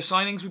of the first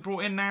signings we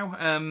brought in now,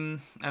 and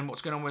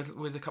what's going on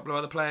with a couple of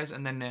other players,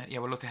 and then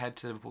we'll look ahead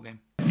to the Liverpool game.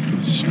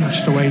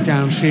 Smashed away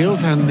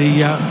downfield, and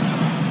the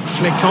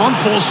flick on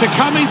falls to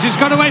Cummings. He's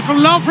got away from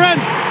Lovren,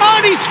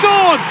 and he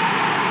scored.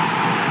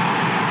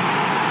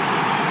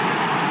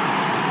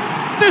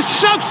 The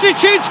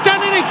substitute's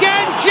done it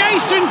again.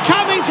 Jason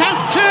Cummings has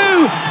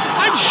two,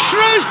 and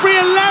Shrewsbury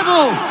are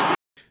level.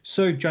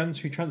 So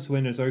January transfer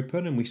window is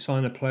open, and we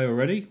sign a player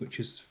already, which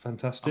is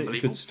fantastic. A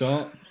good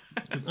start.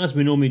 As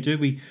we normally do,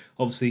 we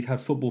obviously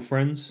have football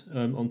friends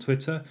on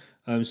Twitter.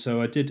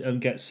 So I did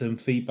get some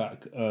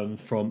feedback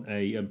from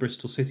a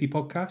Bristol City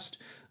podcast,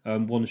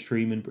 one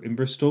stream in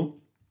Bristol.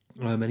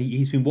 And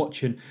he's been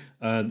watching,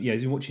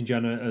 he's been watching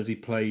Jana as he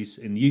plays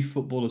in youth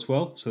football as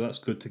well. So that's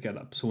good to get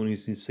that someone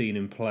who's been seeing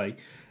him play.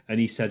 And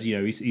he said,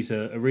 he's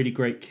a really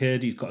great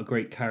kid. He's got a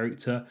great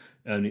character,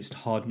 and it's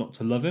hard not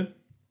to love him.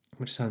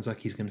 Which sounds like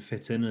he's going to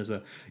fit in as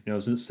a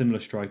similar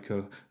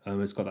striker.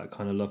 Has got that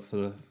kind of love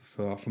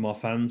from our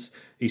fans.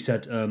 He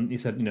said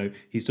he's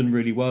done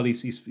really well. I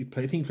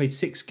think he played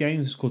 6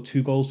 games, scored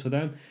 2 goals for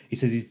them. He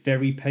says he's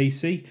very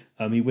pacey.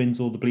 He wins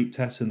all the bleep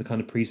tests and the kind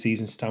of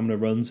pre-season stamina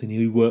runs, and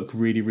he work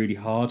really, really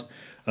hard.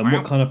 Wow.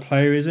 What kind of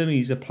player is he?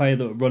 He's a player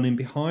that will run in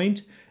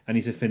behind, and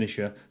he's a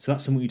finisher. So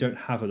that's something we don't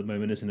have at the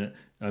moment, isn't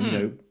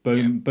it?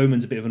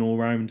 Bowman's a bit of an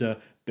all-rounder,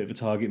 bit of a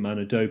target man.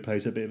 Ado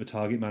plays a bit of a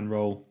target man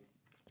role.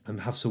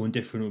 Have someone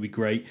different would be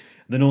great.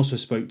 And then also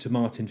spoke to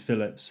Martin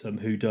Phillips,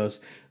 who does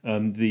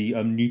the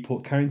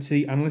Newport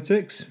County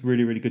Analytics.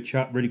 Really, really good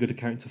chat. Really good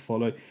account to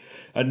follow.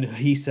 And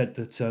he said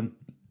that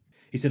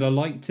I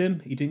liked him.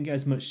 He didn't get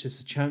as much as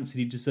a chance that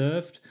he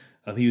deserved.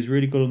 He was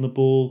really good on the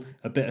ball,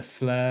 a bit of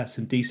flair,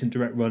 some decent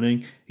direct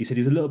running. He said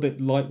he was a little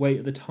bit lightweight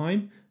at the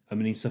time.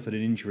 He suffered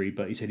an injury,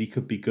 but he said he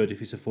could be good if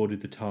he's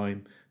afforded the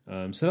time.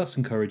 So that's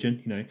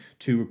encouraging.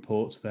 2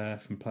 reports there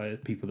from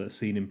people that have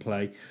seen him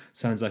play.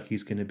 Sounds like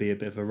he's going to be a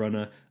bit of a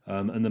runner.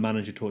 And the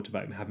manager talked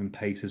about him having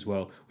pace as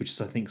well, which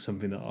is, I think,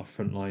 something that our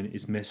front line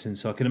is missing.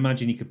 So I can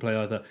imagine he could play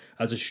either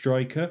as a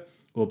striker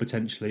or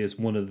potentially as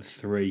one of the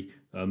three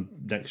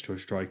next to a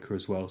striker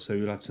as well. So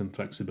we'll add some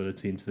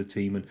flexibility into the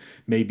team and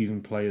maybe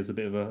even play as a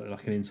bit of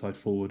an inside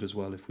forward as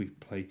well if we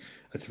play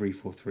a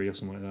 3-4-3 or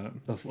something like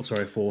that. A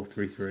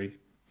 4-3-3.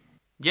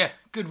 Yeah,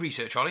 good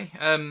research, Ollie.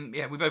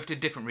 We both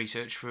did different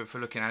research for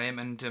looking at him,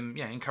 and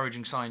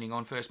encouraging signing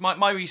on first.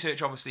 My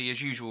research, obviously,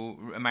 as usual,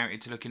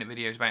 amounted to looking at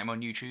videos about him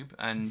on YouTube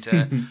and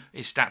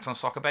his stats on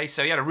Soccerbase.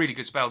 So he had a really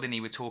good spell, didn't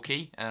he, with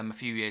Torquay a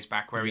few years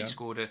back, where he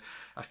scored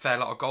a fair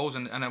lot of goals.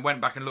 And I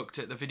went back and looked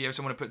at the video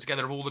someone had put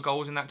together of all the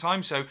goals in that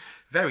time. So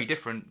very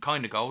different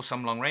kind of goals.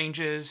 Some long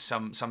ranges,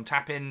 some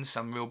tap-ins,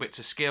 some real bits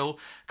of skill.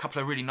 A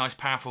couple of really nice,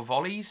 powerful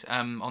volleys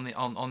on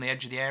the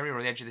edge of the area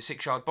or the edge of the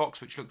 6-yard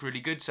box, which looked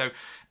really good. So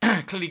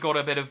clearly got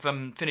a bit of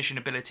finishing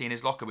ability in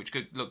his locker, which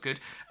looked good.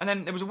 And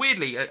then there was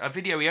a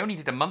video he only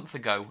did a month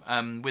ago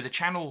with a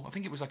channel. I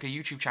think it was like a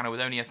YouTube channel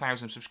with only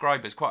 1,000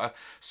 subscribers, quite a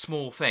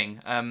small thing.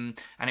 And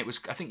I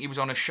think he was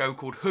on a show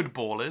called Hood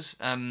Ballers.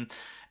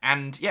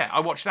 And I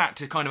watched that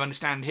to kind of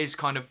understand his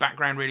kind of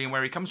background really and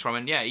where he comes from.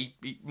 And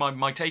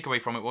my takeaway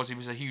from it was he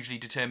was a hugely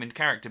determined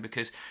character,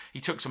 because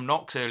he took some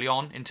knocks early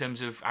on in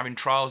terms of having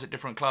trials at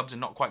different clubs and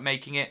not quite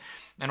making it.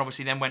 And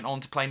obviously then went on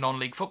to play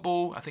non-league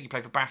football. I think he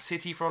played for Bath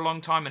City for a long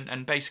time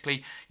and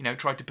basically,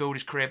 tried to build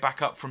his career back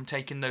up from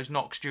taking those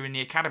knocks during the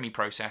academy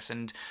process,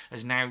 and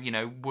has now,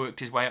 worked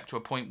his way up to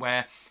a point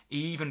where he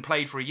even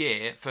played for a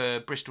year for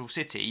Bristol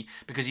City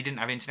because he didn't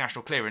have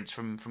international clearance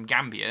from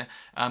Gambia.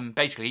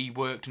 Basically, he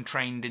worked and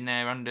trained in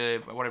there under,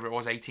 whatever it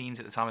was, 18s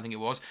at the time, I think it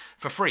was,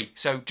 for free.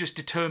 So just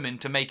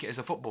determined to make it as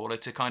a footballer,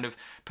 to kind of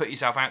put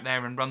yourself out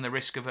there and run the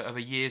risk of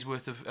a year's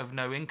worth of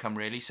no income,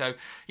 really. So,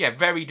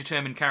 very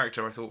determined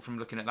character, I thought, from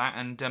looking at that.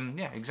 And,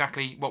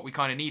 exactly what we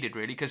kind of needed,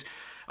 really, because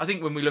I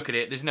think when we look at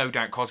it, there's no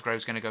doubt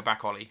Cosgrove's going to go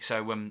back, Ollie.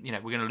 So, we're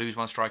going to lose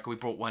one striker. We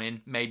brought one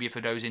in. Maybe if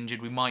Ado's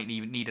injured, we might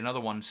need another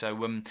one.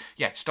 So,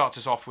 starts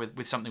us off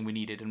with something we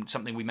needed and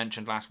something we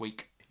mentioned last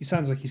week. He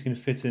sounds like he's going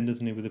to fit in,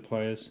 doesn't he, with the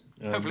players?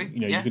 Hopefully,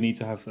 you're going to need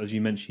to have, as you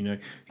mentioned, you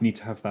need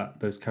to have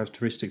those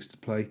characteristics to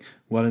play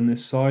well in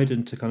this side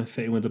and to kind of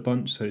fit in with the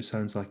bunch. So it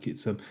sounds like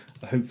it's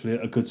hopefully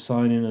a good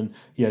signing. And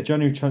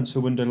January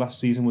transfer window last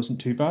season wasn't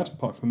too bad,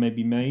 apart from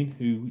maybe Maine,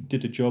 who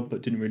did a job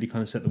but didn't really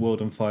kind of set the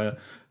world on fire.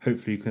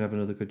 Hopefully you can have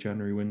another good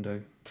January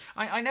window.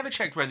 I never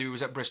checked whether he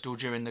was at Bristol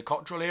during the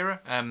Cottrell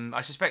era.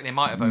 I suspect they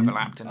might have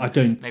overlapped. And I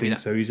don't think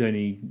so. He's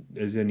only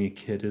a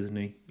kid, isn't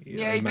he?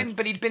 Yeah,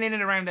 he'd been in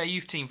and around their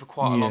youth team for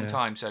quite a long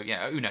time. So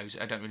who knows?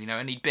 I don't really know.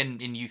 And he'd been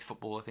in youth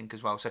football, I think,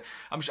 as well. So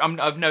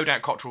I've no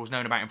doubt Cottrell's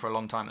known about him for a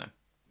long time, though.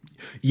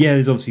 Yeah,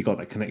 he's obviously got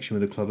that connection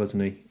with the club,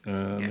 hasn't he?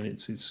 And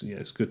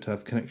it's good to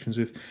have connections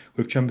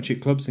with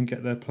Championship clubs and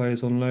get their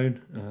players on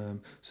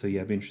loan.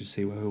 It'd be interesting to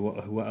see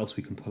what else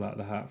we can pull out of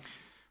the hat.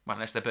 Well,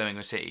 unless they're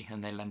Birmingham City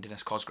and they lend in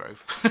us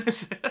Cosgrove.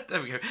 So,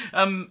 there we go.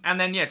 And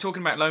then,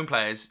 talking about loan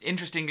players,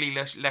 interestingly,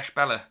 Lesh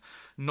Bella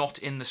not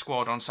in the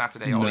squad on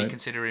Saturday, Ollie,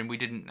 considering we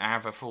didn't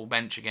have a full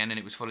bench again and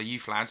it was full of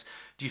youth lads.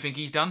 Do you think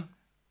he's done?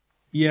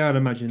 Yeah, I'd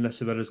imagine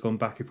Leicester Bella's gone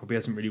back. It probably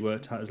hasn't really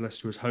worked out as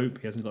Leicester was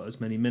hoped. He hasn't got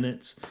as many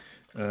minutes.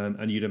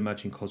 And you'd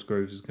imagine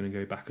Cosgrove is going to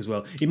go back as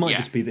well. It might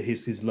just be that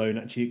his loan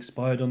actually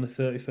expired on the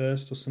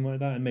 31st or something like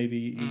that, and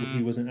maybe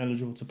he wasn't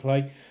eligible to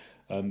play.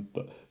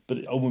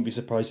 But I wouldn't be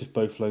surprised if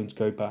both loans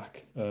go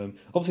back.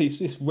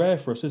 Obviously, it's rare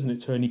for us, isn't it,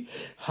 to only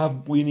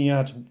have...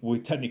 We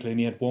technically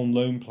only had one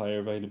loan player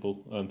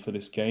available for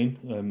this game,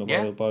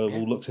 by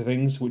all looks of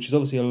things, which is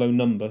obviously a low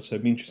number, so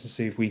it'd be interesting to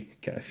see if we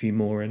get a few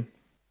more in.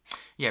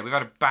 Yeah, we've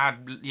had a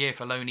bad year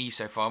for loanees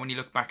so far. When you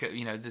look back at the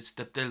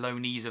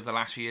loanees of the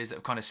last few years that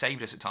have kind of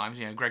saved us at times,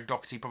 Greg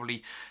Doherty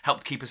probably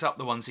helped keep us up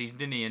the one season,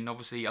 didn't he? And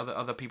obviously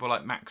other people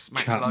like Max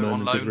Chapman Lowe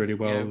on loan did really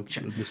well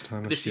this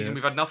time. This season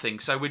we've had nothing,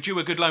 so we're due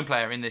a good loan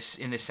player in this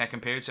second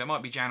period. So it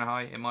might be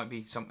Janai, it might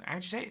be some. How do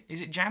you say it?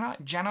 Is it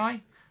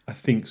Janai? I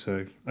think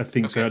so. I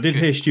did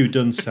hear Stu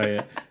Dunn say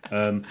it,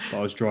 but I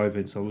was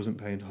driving, so I wasn't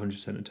paying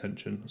 100%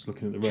 attention. I was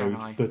looking at the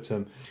road. But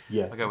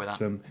I'll go with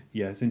that.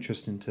 It's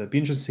interesting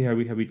to see how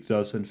he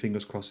does, and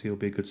fingers crossed he'll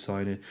be a good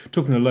signing.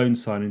 Talking of loan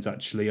signings,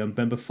 actually,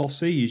 Bemba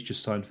Fossey, he's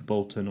just signed for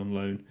Bolton on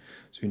loan.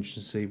 So it'll be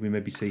interesting to see. We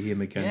maybe see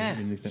him again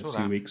in the next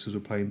few weeks as we're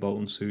playing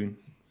Bolton soon.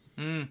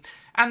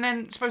 And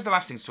then, I suppose the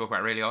last thing to talk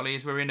about, really, Ollie,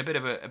 is we're in a bit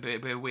of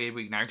a weird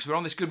week now because we're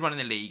on this good run in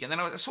the league. And then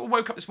I sort of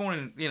woke up this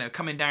morning,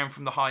 coming down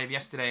from the high of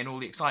yesterday and all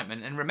the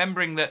excitement, and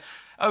remembering that,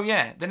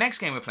 the next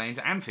game we're playing is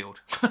at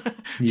Anfield.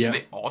 It's a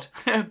bit odd,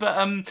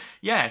 but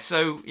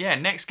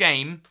next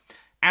game,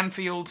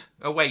 Anfield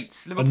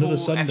awaits Liverpool. Another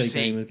Sunday FC.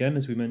 game again,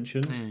 as we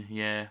mentioned.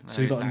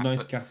 So we've got a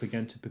nice gap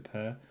again to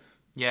prepare.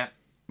 Yeah,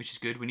 which is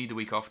good. We need the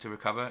week off to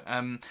recover.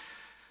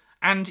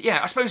 And yeah,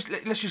 I suppose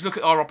let's just look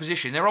at our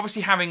opposition. They're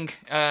obviously having,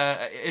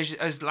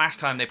 as last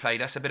time they played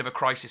us, a bit of a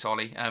crisis,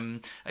 Ollie.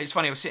 It's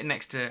funny, I was sitting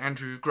next to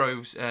Andrew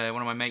Groves, one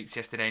of my mates,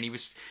 yesterday, and he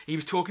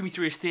was talking me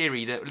through his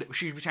theory that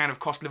Shrewsbury Town have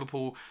cost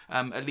Liverpool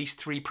at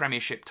least 3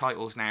 Premiership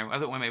titles now. I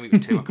thought maybe it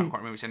was 2, I can't quite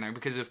remember what he said now,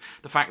 because of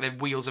the fact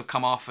that wheels have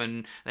come off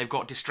and they've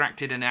got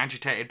distracted and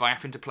agitated by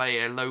having to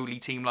play a lowly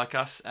team like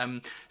us.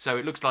 So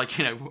it looks like,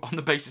 on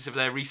the basis of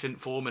their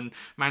recent form and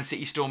Man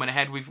City storming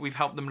ahead, we've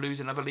helped them lose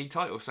another league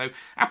title. So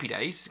happy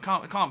days.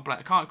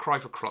 Can't cry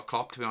for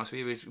Klopp, to be honest with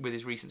you, with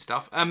his recent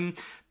stuff.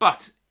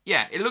 But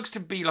yeah, it looks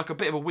to be like a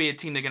bit of a weird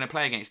team they're going to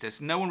play against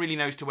us. No one really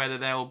knows to whether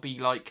they'll be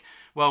like,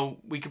 well,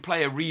 we could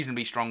play a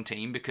reasonably strong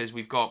team because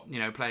we've got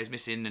players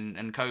missing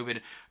and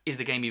COVID. Is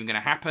the game even going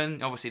to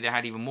happen? Obviously, they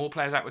had even more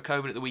players out with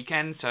COVID at the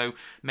weekend, so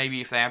maybe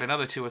if they had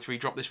another 2 or 3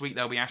 drop this week,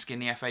 they'll be asking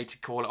the FA to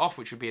call it off,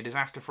 which would be a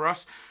disaster for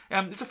us.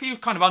 There's a few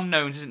kind of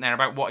unknowns, isn't there,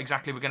 about what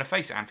exactly we're going to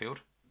face at Anfield?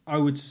 I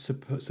would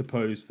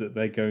suppose that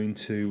they're going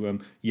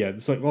to,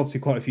 there's obviously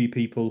quite a few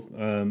people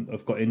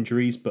have got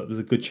injuries, but there's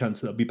a good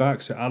chance that they'll be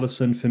back. So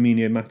Alisson,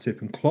 Firmino,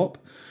 Matip and Klopp,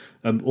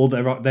 all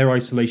their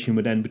isolation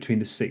would end between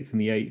the 6th and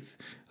the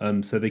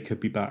 8th, so they could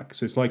be back.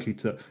 So it's likely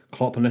to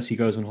Klopp, unless he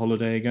goes on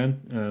holiday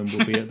again,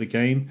 will be at the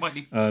game. Might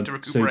need to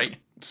recuperate.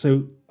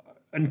 So,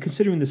 and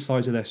considering the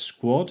size of their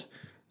squad,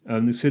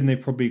 considering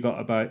they've probably got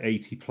about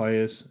 80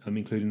 players,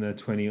 including their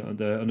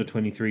under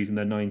 23s and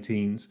their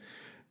 19s.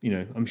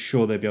 I'm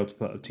sure they'll be able to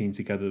put a team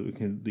together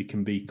that they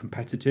can be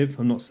competitive.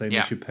 I'm not saying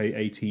they should pay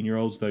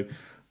 18-year-olds, though.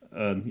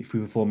 If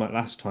we perform like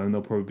last time,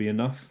 they'll probably be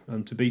enough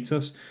to beat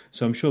us.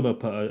 So I'm sure they'll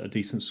put a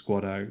decent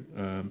squad out,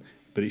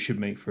 but it should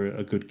make for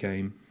a good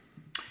game.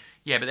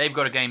 Yeah, but they've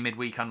got a game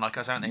midweek, unlike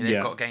us, haven't they?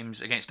 They've got games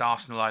against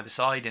Arsenal either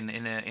side in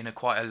a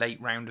quite a late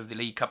round of the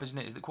League Cup, isn't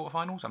it? Is it the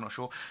quarterfinals? I'm not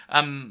sure.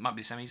 Might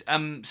be the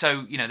semis.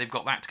 So they've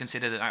got that to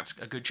consider. That's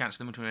a good chance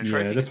for them to win a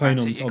trophy. Yeah, they're playing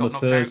on a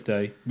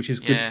Thursday, which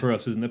is good for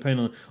us, isn't it? They're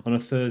playing on a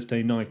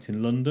Thursday night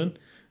in London,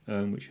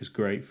 which is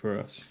great for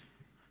us.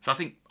 So I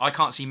think I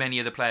can't see many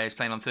of the players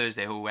playing on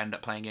Thursday who will end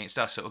up playing against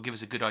us. So it'll give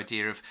us a good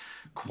idea of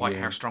quite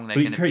how strong they're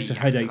going to be. It creates a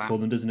headache for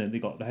them, doesn't it?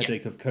 They've got the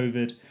headache of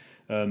COVID.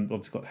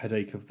 Obviously got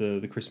headache of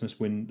the Christmas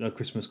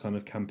Christmas kind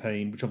of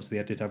campaign, which obviously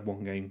I did have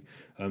one game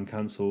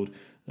cancelled,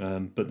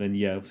 but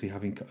then obviously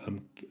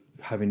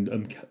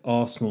having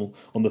Arsenal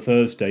on the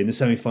Thursday in the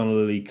semi-final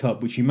of the League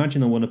Cup, which you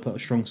imagine they want to put a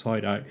strong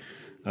side out,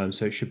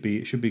 so it should be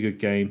a good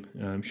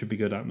game, should be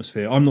good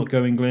atmosphere. I'm not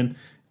going, Glenn.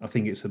 I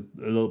think it's a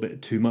little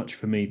bit too much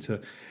for me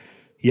to.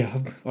 Yeah,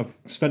 I've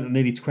spent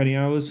nearly 20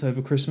 hours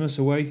over Christmas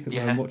away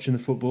watching the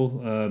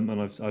football,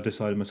 and I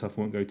decided myself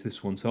I won't go to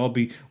this one. So I'll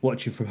be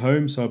watching from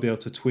home, so I'll be able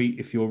to tweet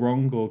if you're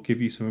wrong or give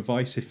you some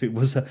advice if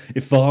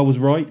VAR was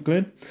right,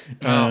 Glenn.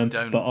 Don't.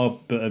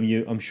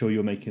 I'm sure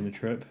you're making the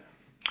trip.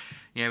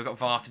 Yeah, we've got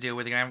VAR to deal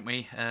with, haven't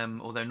we?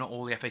 Although not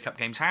all the FA Cup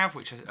games have,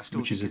 which I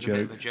still think is a bit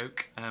of a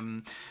joke.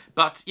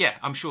 But yeah,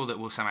 I'm sure that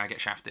we'll somehow get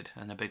shafted,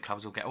 and the big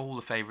clubs will get all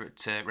the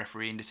favourite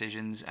refereeing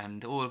decisions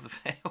and all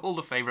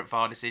the favourite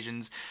VAR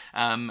decisions,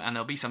 and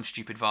there'll be some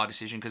stupid VAR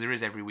decision because there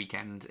is every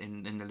weekend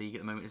in the league at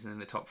the moment, isn't it, in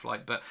the top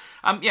flight. But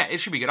it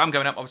should be good. I'm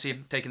going up,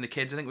 obviously, taking the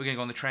kids. I think we're going to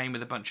go on the train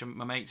with a bunch of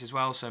my mates as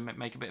well, so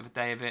make a bit of a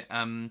day of it.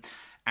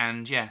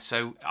 And yeah,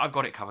 so I've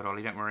got it covered,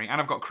 Ollie, don't worry.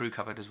 And I've got crew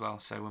covered as well,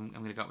 so I'm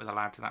going to go up with a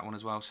lad to that one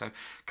as well. So a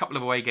couple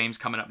of away games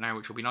coming up now,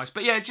 which will be nice.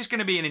 But yeah, it's just going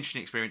to be an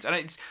interesting experience. And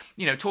it's,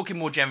 talking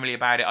more generally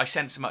about it, I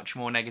sense much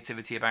more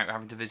negativity about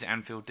having to visit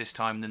Anfield this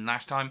time than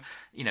last time.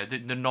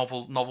 The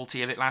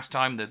novelty of it last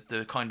time,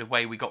 the kind of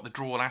way we got the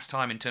draw last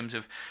time in terms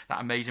of that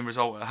amazing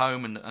result at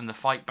home and the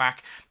fight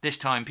back. This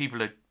time,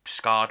 people are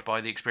scarred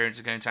by the experience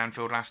of going to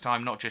Anfield last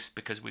time, not just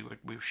because we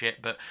were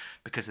shit, but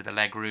because of the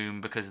leg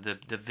room, because of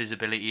the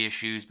visibility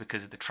issues,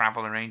 because of the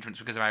travel arrangements,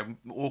 because of how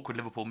awkward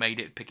Liverpool made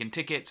it picking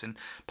tickets and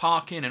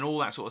parking and all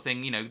that sort of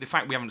thing. The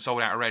fact we haven't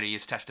sold out already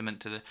is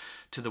testament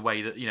to the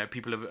way that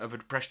people have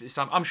addressed it this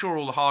time. I'm sure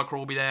all the hardcore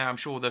will be there. I'm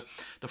sure the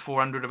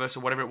 400 of us or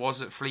whatever it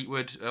was at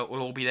Fleetwood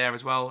will all be there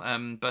as well.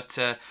 But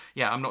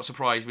I'm not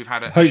surprised we've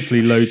had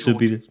hopefully loads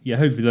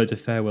of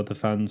fair weather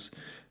fans.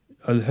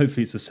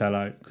 Hopefully it's a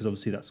sellout because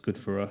obviously that's good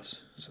for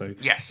us. So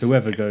yes,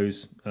 whoever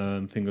goes,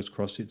 fingers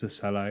crossed, it's a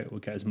sellout. We'll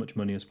get as much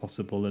money as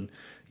possible, and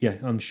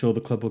I'm sure the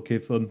club will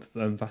give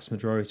vast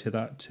majority of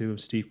that to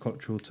Steve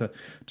Cottrell to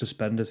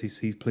spend as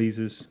he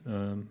pleases.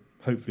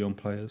 Hopefully on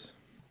players.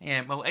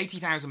 Yeah, well,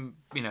 80,000,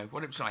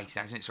 what it's not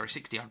 80,000, sorry,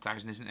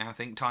 60,000, isn't it? I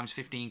think times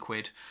 15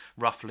 quid,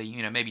 roughly,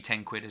 maybe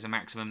 10 quid as a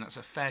maximum. That's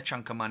a fair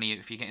chunk of money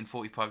if you're getting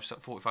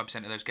 45%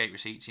 of those gate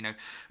receipts.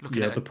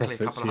 Looking at a clear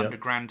couple of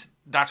 $100,000.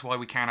 That's why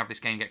we can have this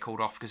game get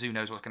called off, because who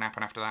knows what's going to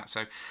happen after that.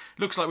 So,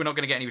 looks like we're not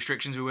going to get any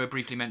restrictions. We were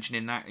briefly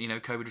mentioning that,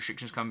 COVID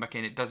restrictions coming back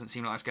in. It doesn't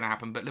seem like that's going to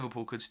happen, but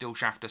Liverpool could still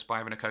shaft us by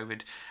having a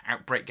COVID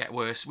outbreak get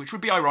worse, which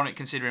would be ironic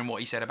considering what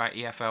he said about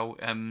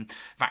EFL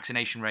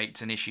vaccination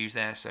rates and issues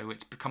there. So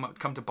it's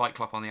come to bite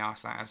Klopp on the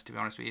arse, that has, to be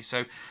honest with you.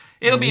 So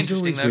it'll be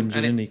interesting though.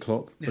 And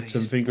Klopp, but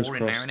fingers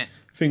crossed. Now,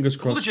 fingers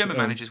All crossed. the German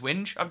managers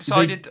whinge. I've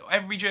decided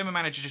every German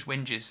manager just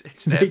whinges.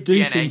 It's their They do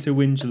DNA. seem to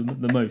whinge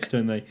the most,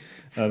 don't they?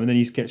 And then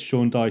he gets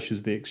Sean Dyche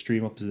as the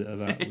extreme opposite of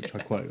that, which I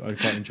quite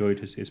enjoyed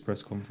his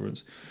press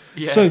conference.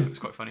 Yeah, So, it was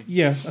quite funny.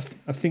 Yeah,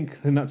 I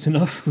think then that's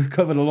enough. We've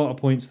covered a lot of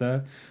points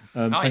there.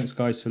 Thanks,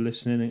 guys, for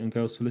listening and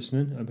girls for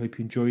listening. I hope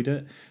you enjoyed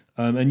it.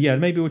 And yeah,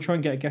 maybe we'll try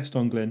and get a guest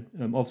on, Glenn.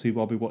 Obviously,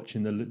 I'll be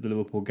watching the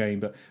Liverpool game,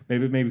 but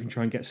maybe we can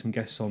try and get some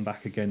guests on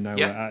back again now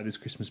we're at this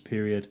Christmas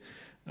period.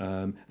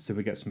 So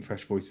we get some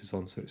fresh voices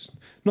on. So it's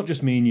not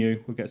just me and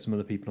you. We'll get some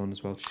other people on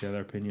as well to share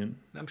their opinion.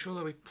 I'm sure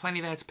there'll be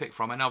plenty there to pick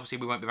from. And obviously,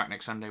 we won't be back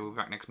next Sunday. We'll be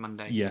back next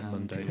Monday. Yeah,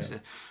 Monday. Yeah.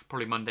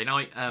 Probably Monday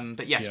night.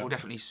 But yes, we'll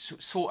definitely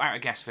sort out a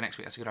guest for next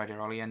week. That's a good idea,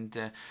 Ollie.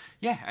 And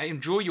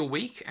enjoy your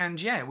week.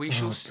 And yeah, I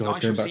shall see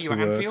you at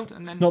Anfield.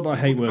 And then not that I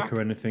hate work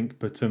or anything,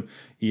 but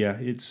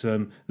it's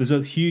there's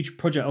a huge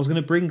project I was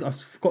going to bring. I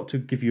forgot to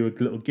give you a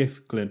little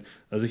gift, Glenn.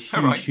 There's a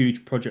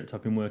huge project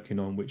I've been working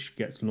on, which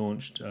gets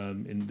launched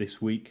in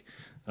this week.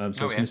 So I was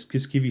going to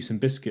just give you some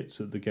biscuits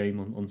at the game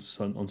on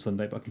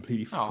Sunday, but I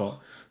completely forgot.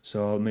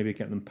 So I'll maybe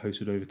get them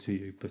posted over to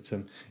you. But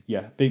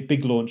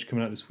big launch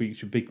coming out this week.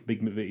 It's a big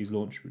McVitie's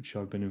launch, which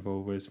I've been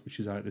involved with, which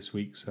is out this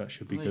week. So that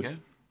should be good. You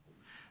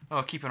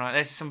go. Keep an eye.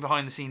 There's some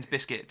behind the scenes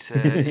biscuit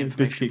information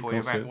biscuit for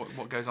you about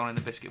what goes on in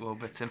the biscuit world.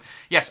 But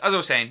yes, as I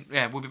was saying,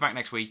 we'll be back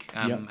next week,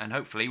 and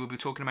hopefully we'll be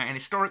talking about an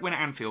historic win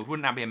at Anfield.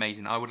 Wouldn't that be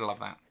amazing? I would have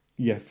loved that.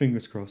 Yeah,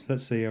 fingers crossed.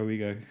 Let's see how we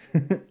go.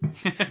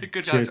 Good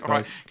guys. Cheers, All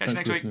right, guys. catch you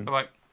next week. Bye bye.